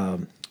the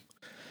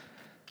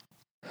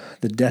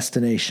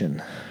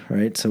destination,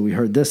 right? So we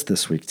heard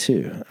this week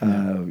too.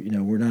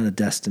 We're not a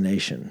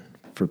destination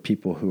for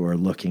people who are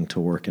looking to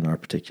work in our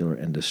particular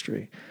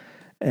industry.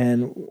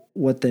 And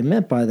what they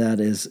meant by that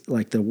is,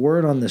 like, the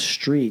word on the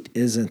street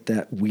isn't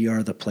that we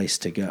are the place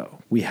to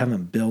go. We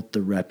haven't built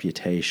the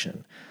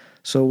reputation.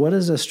 So what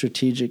is a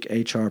strategic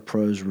HR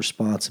pro's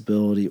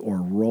responsibility or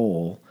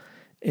role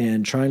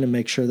in trying to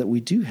make sure that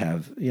we do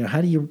have, how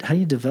do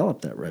you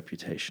develop that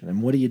reputation,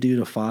 and what do you do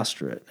to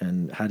foster it,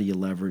 and how do you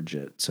leverage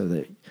it so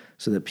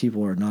that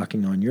people are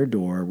knocking on your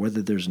door,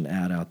 whether there's an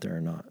ad out there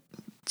or not?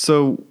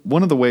 So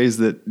one of the ways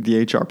that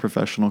the HR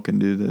professional can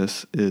do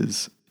this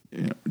is,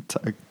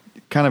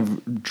 kind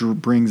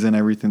of brings in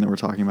everything that we're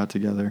talking about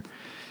together,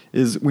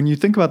 is when you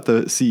think about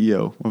the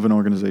CEO of an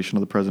organization,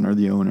 or the president or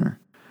the owner,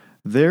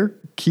 their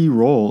key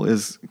role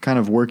is kind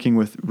of working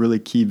with really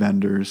key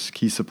vendors,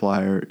 key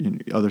supplier,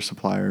 other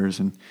suppliers,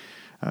 and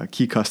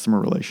key customer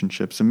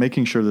relationships, and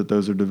making sure that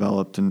those are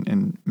developed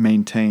and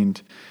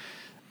maintained.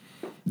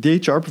 The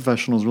HR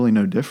professional is really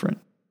no different.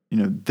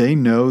 They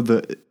know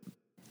the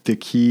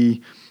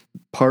key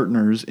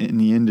partners in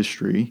the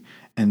industry,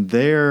 and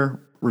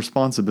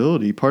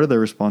part of their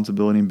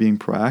responsibility in being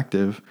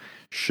proactive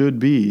should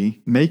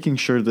be making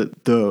sure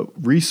that the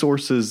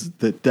resources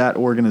that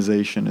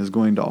organization is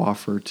going to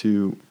offer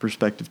to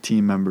prospective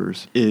team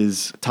members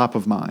is top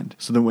of mind.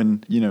 So that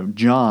when,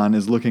 John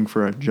is looking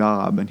for a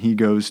job and he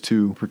goes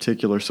to a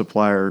particular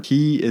supplier,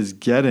 he is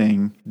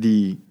getting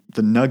the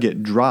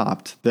nugget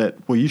dropped that,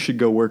 well, you should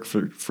go work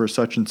for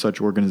such and such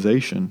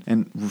organization.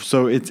 And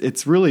so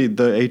it's really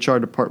the HR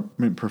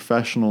department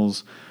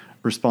professionals'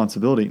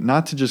 responsibility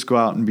not to just go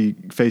out and be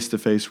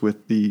face-to-face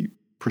with the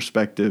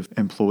prospective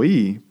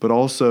employee, but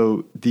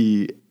also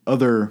the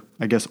other,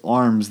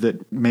 arms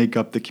that make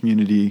up the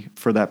community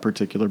for that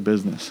particular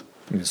business.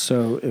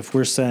 So if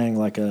we're saying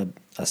like a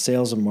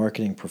sales and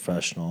marketing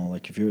professional,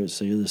 like you're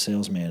the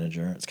sales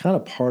manager, it's kind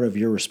of part of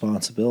your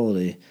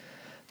responsibility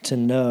to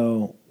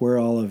know where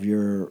all of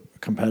your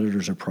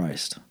competitors are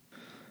priced,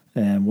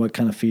 and what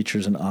kind of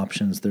features and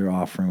options they're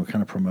offering, what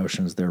kind of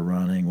promotions they're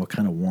running, what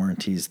kind of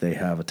warranties they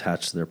have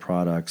attached to their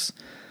products,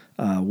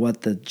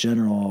 what the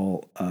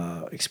general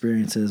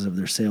experience is of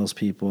their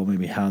salespeople,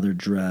 maybe how they're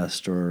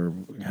dressed or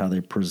how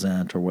they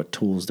present or what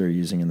tools they're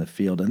using in the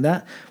field. And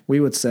that, we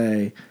would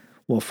say,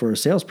 well, for a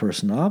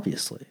salesperson,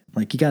 obviously,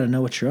 like, you got to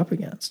know what you're up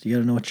against. You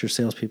got to know what your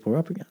salespeople are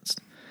up against.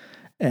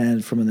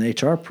 And from an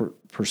HR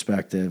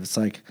perspective, it's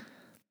like,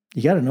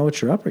 you got to know what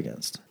you're up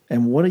against.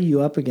 And what are you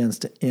up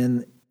against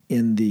in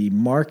the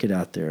market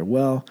out there?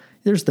 Well,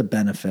 there's the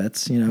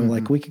benefits,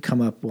 like we could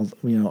come up with,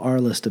 our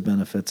list of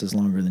benefits is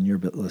longer than your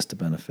list of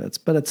benefits.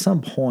 But at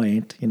some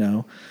point,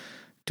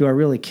 do I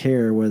really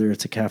care whether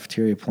it's a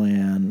cafeteria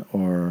plan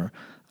or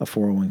a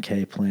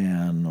 401k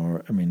plan,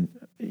 or, I mean,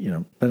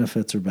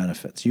 benefits are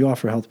benefits. You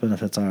offer health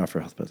benefits, I offer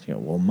health benefits.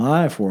 Well,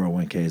 my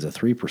 401k is a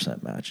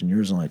 3% match and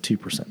yours only a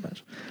 2%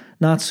 match.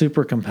 Not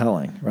super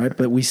compelling, right?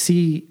 But we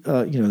see,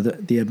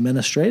 the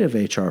administrative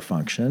HR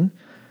function,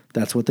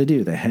 that's what they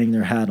do. They hang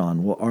their hat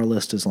on, well, our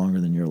list is longer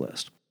than your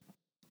list.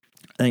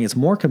 I think it's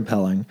more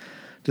compelling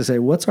to say,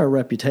 what's our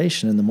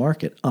reputation in the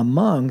market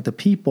among the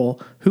people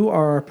who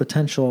are our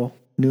potential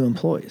new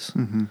employees?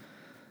 Mm-hmm.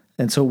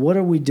 And so what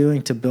are we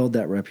doing to build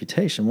that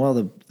reputation?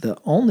 Well, the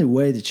only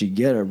way that you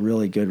get a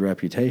really good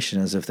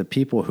reputation is if the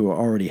people who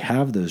already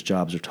have those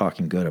jobs are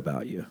talking good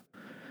about you.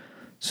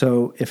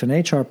 So if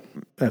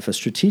a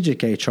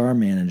strategic HR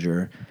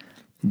manager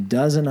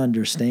doesn't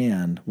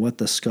understand what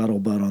the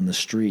scuttlebutt on the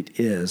street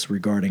is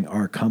regarding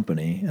our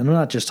company, and I'm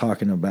not just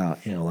talking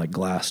about, like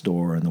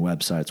Glassdoor and the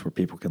websites where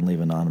people can leave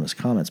anonymous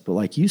comments, but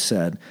like you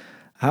said,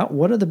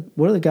 what are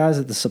the guys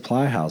at the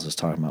supply houses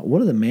talking about?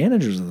 What are the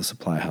managers of the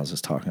supply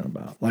houses talking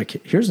about? Like,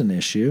 here's an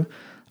issue.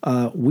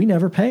 We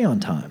never pay on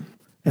time.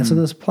 And so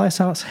the supply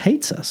house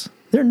hates us.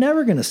 They're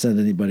never going to send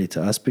anybody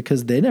to us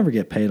because they never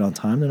get paid on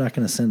time. They're not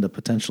going to send a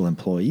potential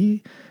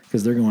employee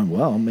because they're going,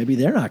 well, maybe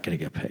they're not going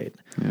to get paid.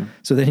 Yeah.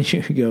 So then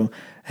you go,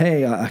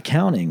 hey,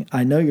 accounting,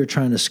 I know you're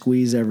trying to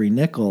squeeze every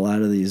nickel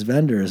out of these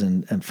vendors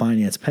and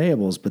finance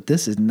payables, but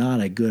this is not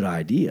a good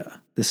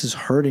idea. This is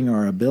hurting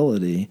our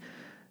ability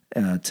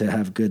to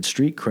have good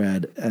street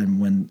cred. And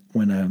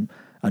when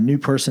a new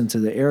person to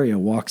the area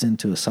walks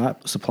into a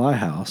supply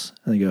house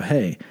and they go,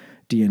 hey,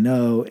 do you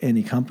know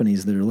any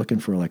companies that are looking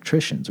for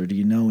electricians, or do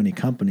you know any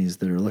companies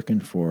that are looking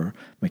for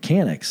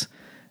mechanics?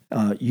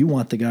 You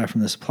want the guy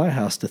from the supply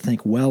house to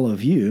think well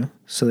of you.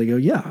 So they go,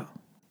 yeah,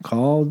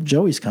 call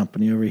Joey's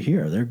company over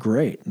here. They're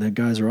great. The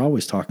guys are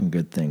always talking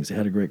good things. They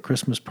had a great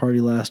Christmas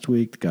party last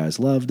week. The guys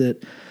loved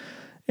it.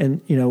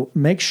 And,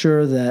 make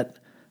sure that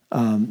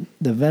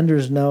the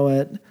vendors know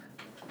it.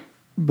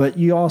 But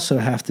you also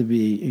have to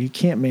you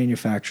can't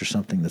manufacture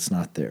something that's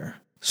not there.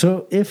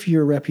 So if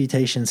your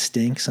reputation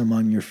stinks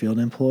among your field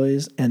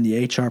employees and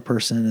the HR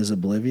person is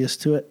oblivious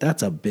to it,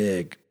 that's a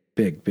big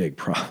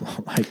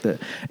problem. Like, the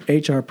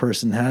HR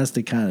person has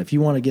to if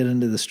you want to get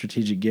into the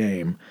strategic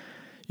game,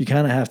 you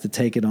kind of have to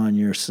take it on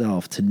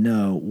yourself to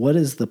know what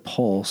is the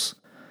pulse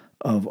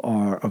of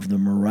the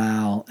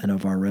morale and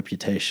of our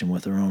reputation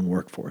with our own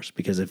workforce.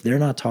 Because if they're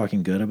not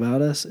talking good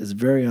about us, it's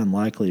very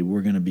unlikely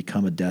we're going to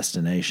become a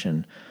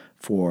destination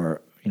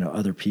for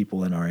other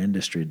people in our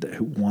industry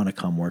who want to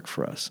come work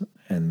for us,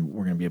 and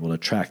we're going to be able to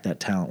attract that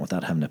talent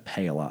without having to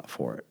pay a lot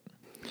for it.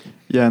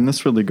 Yeah, and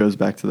this really goes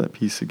back to that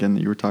piece again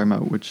that you were talking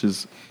about, which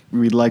is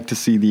we'd like to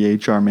see the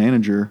HR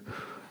manager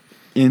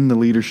in the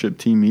leadership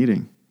team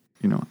meeting,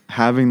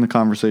 having the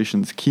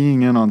conversations,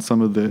 keying in on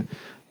some of the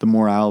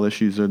morale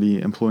issues or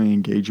the employee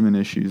engagement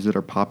issues that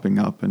are popping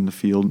up in the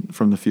field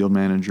from the field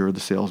manager or the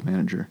sales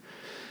manager,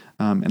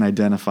 and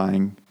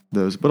identifying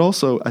those. But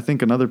also, I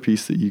think another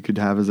piece that you could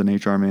have as an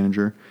HR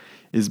manager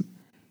is,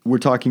 we're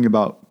talking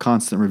about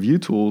constant review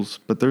tools,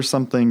 but there's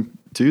something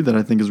too that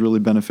I think is really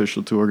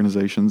beneficial to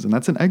organizations, and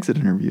that's an exit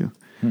interview.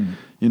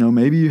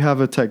 Maybe you have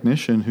a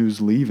technician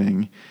who's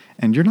leaving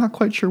and you're not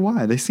quite sure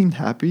why. They seemed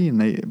happy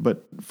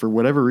but for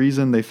whatever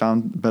reason they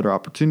found better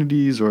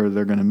opportunities, or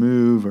they're going to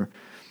move, or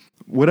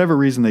whatever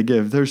reason they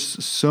give. There's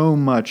so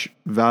much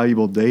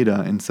valuable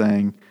data in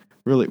saying,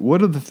 really,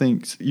 what are the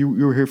things, you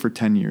were here for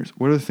 10 years.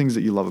 What are the things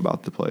that you love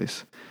about the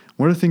place?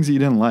 What are the things that you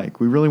didn't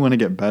like? We really want to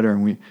get better.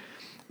 And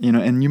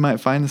and you might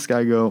find this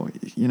guy go,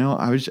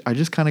 I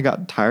just kind of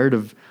got tired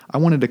of, I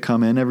wanted to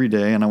come in every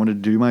day and I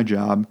wanted to do my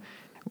job.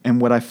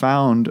 And what I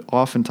found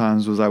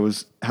oftentimes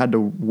was had to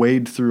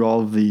wade through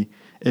all of the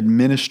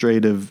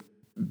administrative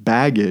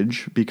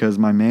baggage because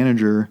my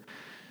manager,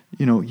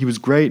 he was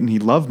great and he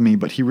loved me,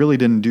 but he really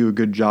didn't do a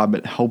good job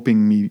at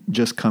helping me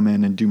just come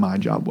in and do my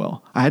job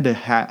well. I had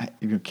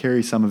to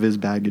carry some of his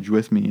baggage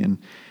with me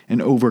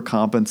and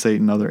overcompensate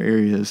in other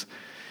areas.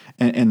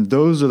 And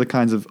those are the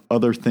kinds of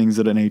other things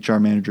that an HR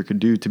manager could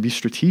do to be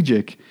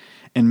strategic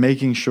in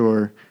making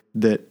sure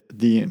that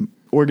the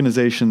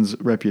organization's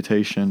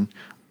reputation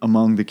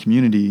among the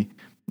community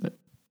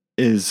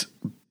is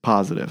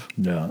positive.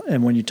 Yeah.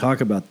 And when you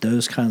talk about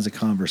those kinds of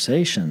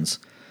conversations,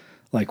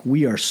 like,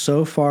 we are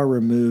so far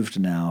removed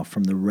now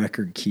from the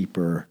record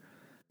keeper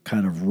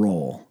kind of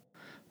role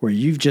where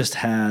you've just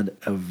had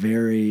a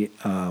very,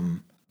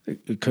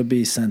 it could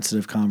be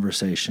sensitive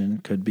conversation,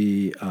 could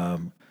be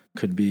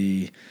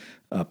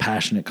a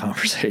passionate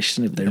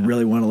conversation if they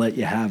really want to let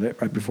you have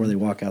it right before they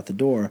walk out the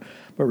door.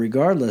 But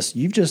regardless,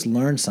 you've just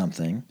learned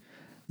something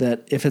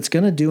that if it's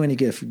going to do any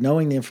good, if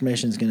knowing the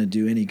information is going to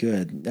do any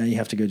good, now you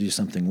have to go do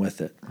something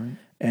with it. Right.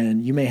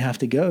 And you may have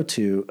to go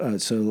to,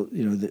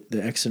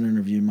 the exit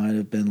interview might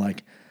have been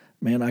like,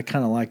 man, I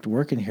kind of liked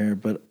working here,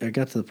 but I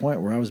got to the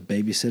point where I was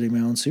babysitting my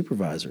own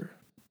supervisor.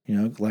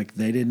 Like,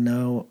 they didn't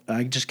know,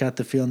 I just got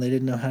the feeling they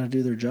didn't know how to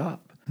do their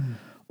job.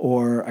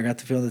 Or I got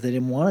the feeling that they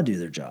didn't want to do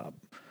their job.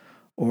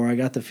 Or I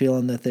got the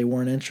feeling that they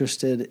weren't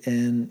interested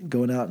in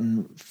going out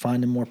and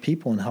finding more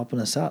people and helping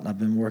us out. And I've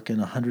been working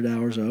 100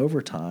 hours of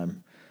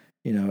overtime,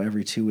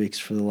 every 2 weeks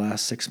for the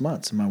last 6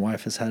 months, and my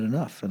wife has had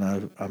enough,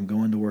 and I'm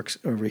going to work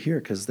over here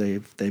because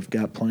they've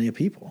got plenty of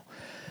people.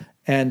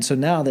 And so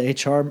now the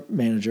HR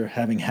manager,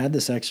 having had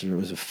this exit, it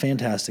was a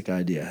fantastic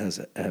idea,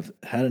 have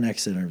had an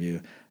exit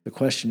interview. The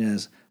question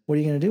is, what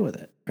are you going to do with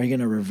it? Are you going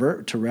to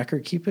revert to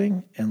record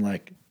keeping and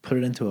like put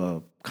it into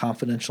a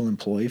confidential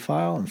employee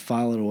file and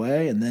file it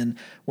away? And then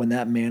when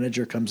that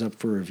manager comes up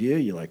for review,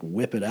 you like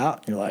whip it out.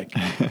 And you're like,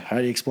 how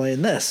do you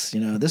explain this?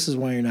 This is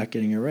why you're not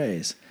getting a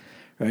raise,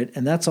 right?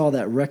 And that's all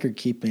that record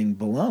keeping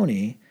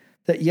baloney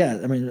that, I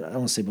don't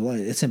want to say baloney.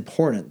 It's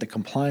important. The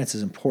compliance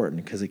is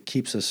important because it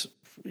keeps us,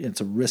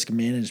 it's a risk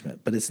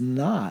management, but it's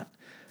not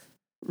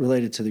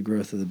related to the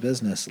growth of the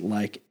business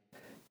like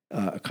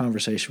a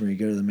conversation where you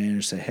go to the manager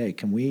and say, hey,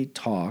 can we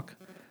talk?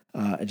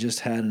 I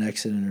just had an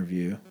exit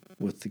interview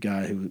with the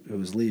guy who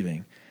was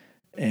leaving,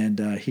 and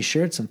he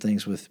shared some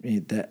things with me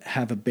that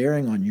have a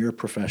bearing on your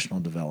professional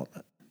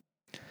development.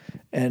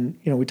 And,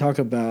 we talk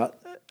about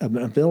a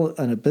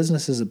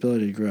business's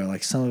ability to grow.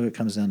 Like some of it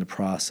comes down to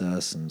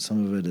process, and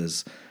some of it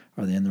is,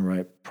 are they in the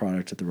right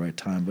product at the right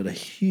time? But a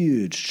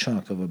huge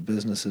chunk of a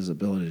business's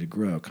ability to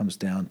grow comes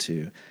down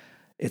to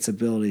its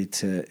ability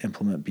to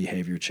implement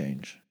behavior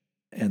change.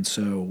 And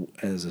so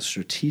as a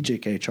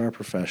strategic HR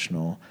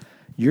professional,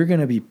 you're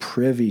going to be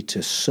privy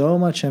to so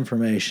much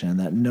information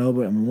that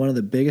one of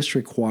the biggest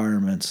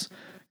requirements,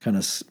 kind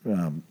of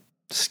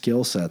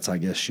skill sets, I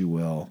guess you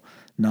will,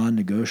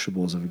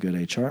 non-negotiables of a good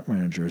HR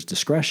manager is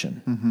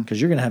discretion,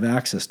 because you're going to have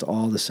access to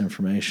all this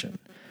information.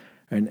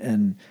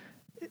 And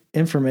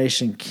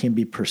information can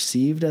be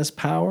perceived as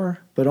power,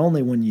 but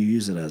only when you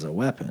use it as a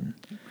weapon.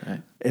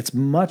 Right. It's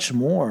much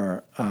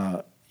more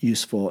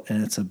useful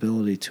in its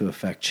ability to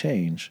affect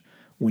change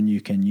when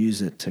you can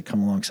use it to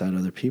come alongside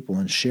other people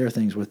and share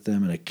things with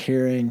them in a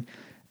caring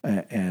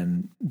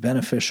and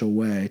beneficial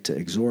way to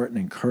exhort and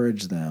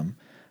encourage them,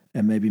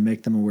 and maybe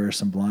make them aware of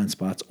some blind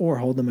spots or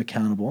hold them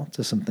accountable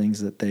to some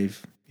things that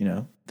they've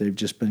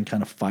just been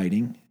kind of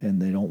fighting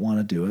and they don't want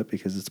to do it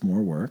because it's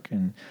more work.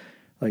 And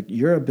like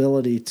your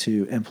ability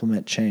to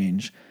implement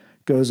change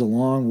goes a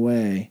long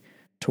way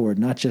toward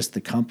not just the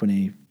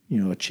company,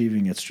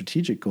 achieving its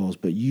strategic goals,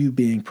 but you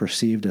being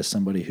perceived as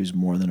somebody who's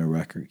more than a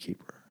record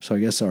keeper. So I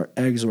guess our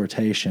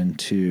exhortation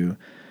to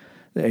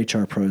the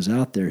HR pros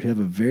out there who have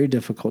a very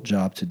difficult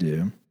job to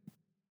do.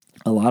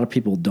 A lot of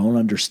people don't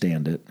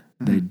understand it.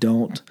 They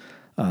don't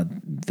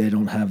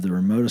have the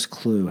remotest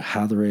clue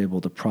how they're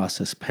able to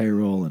process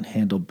payroll and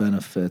handle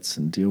benefits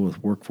and deal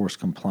with workforce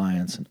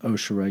compliance and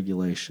OSHA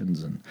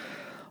regulations and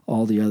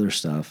all the other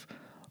stuff,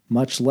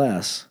 much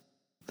less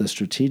the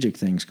strategic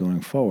things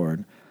going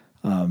forward.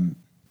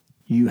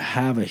 You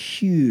have a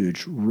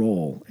huge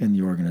role in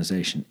the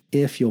organization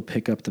if you'll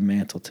pick up the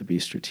mantle to be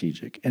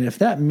strategic. And if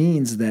that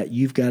means that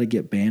you've got to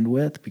get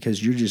bandwidth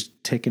because you're just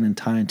ticking and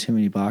tying too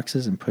many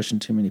boxes and pushing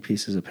too many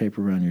pieces of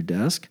paper around your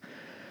desk,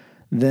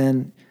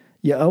 then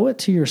you owe it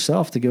to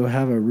yourself to go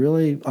have a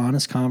really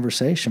honest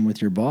conversation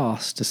with your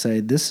boss to say,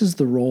 this is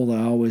the role that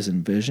I always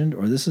envisioned,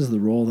 or this is the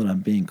role that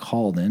I'm being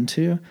called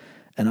into,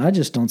 and I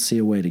just don't see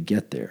a way to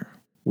get there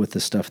with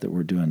the stuff that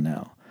we're doing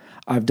now.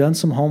 I've done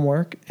some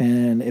homework,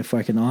 and if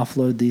I can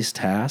offload these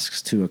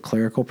tasks to a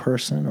clerical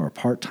person or a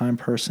part-time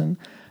person,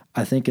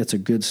 I think it's a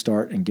good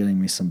start in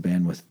getting me some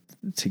bandwidth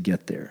to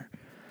get there.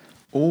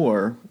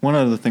 Or one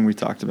other thing we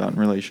talked about in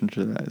relation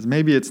to that is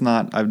maybe it's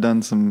not, I've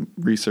done some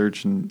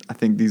research and I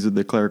think these are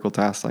the clerical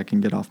tasks I can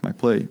get off my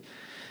plate.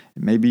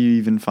 Maybe you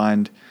even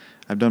find,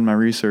 I've done my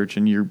research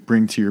and you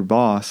bring to your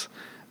boss,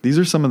 these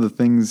are some of the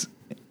things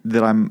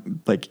that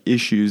I'm like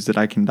issues that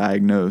I can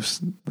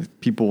diagnose. Like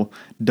people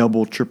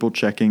double, triple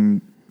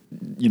checking,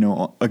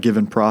 a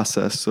given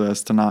process so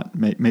as to not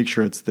make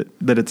sure it's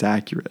that it's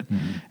accurate.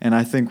 Mm-hmm. And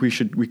I think we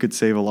could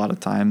save a lot of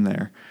time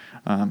there.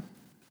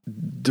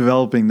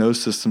 Developing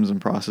those systems and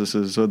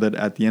processes so that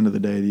at the end of the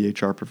day, the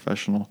HR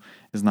professional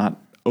is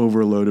not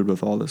overloaded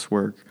with all this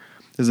work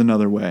is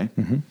another way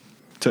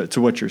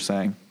to what you're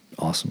saying.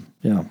 Awesome.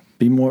 Yeah.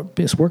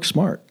 Work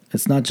smart.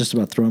 It's not just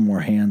about throwing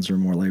more hands or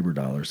more labor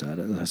dollars at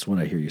it. That's what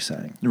I hear you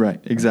saying. Right.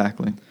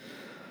 Exactly.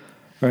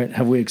 All right.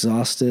 Have we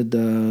exhausted?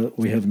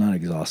 We have not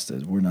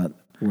exhausted. We don't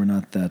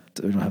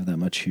have that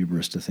much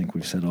hubris to think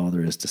we've said all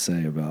there is to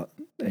say about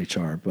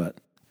HR, but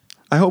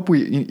I hope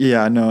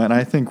and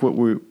I think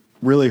what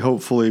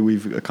hopefully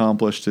we've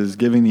accomplished is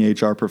giving the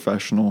HR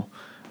professional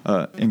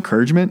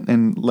encouragement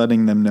and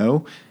letting them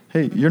know,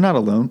 hey, you're not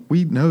alone.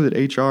 We know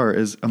that HR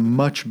is a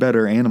much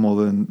better animal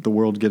than the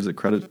world gives it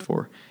credit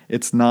for.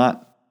 It's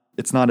not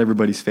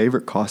everybody's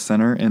favorite cost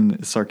center in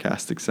a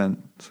sarcastic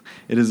sense.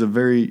 It is a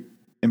very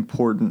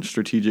important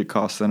strategic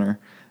cost center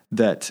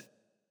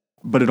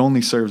but it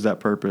only serves that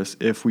purpose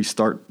if we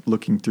start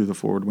looking through the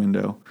forward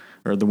window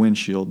or the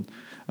windshield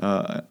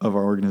of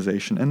our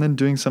organization, and then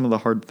doing some of the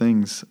hard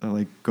things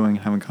like going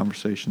and having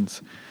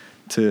conversations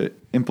to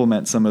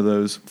implement some of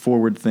those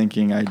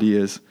forward-thinking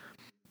ideas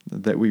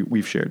that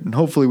we've shared. And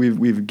hopefully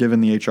we've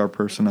given the HR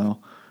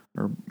personnel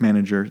or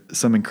manager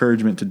some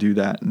encouragement to do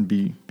that and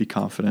be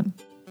confident.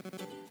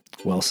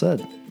 Well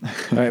said.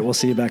 All right, we'll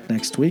see you back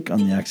next week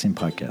on the Axiom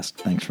Podcast.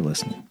 Thanks for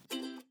listening.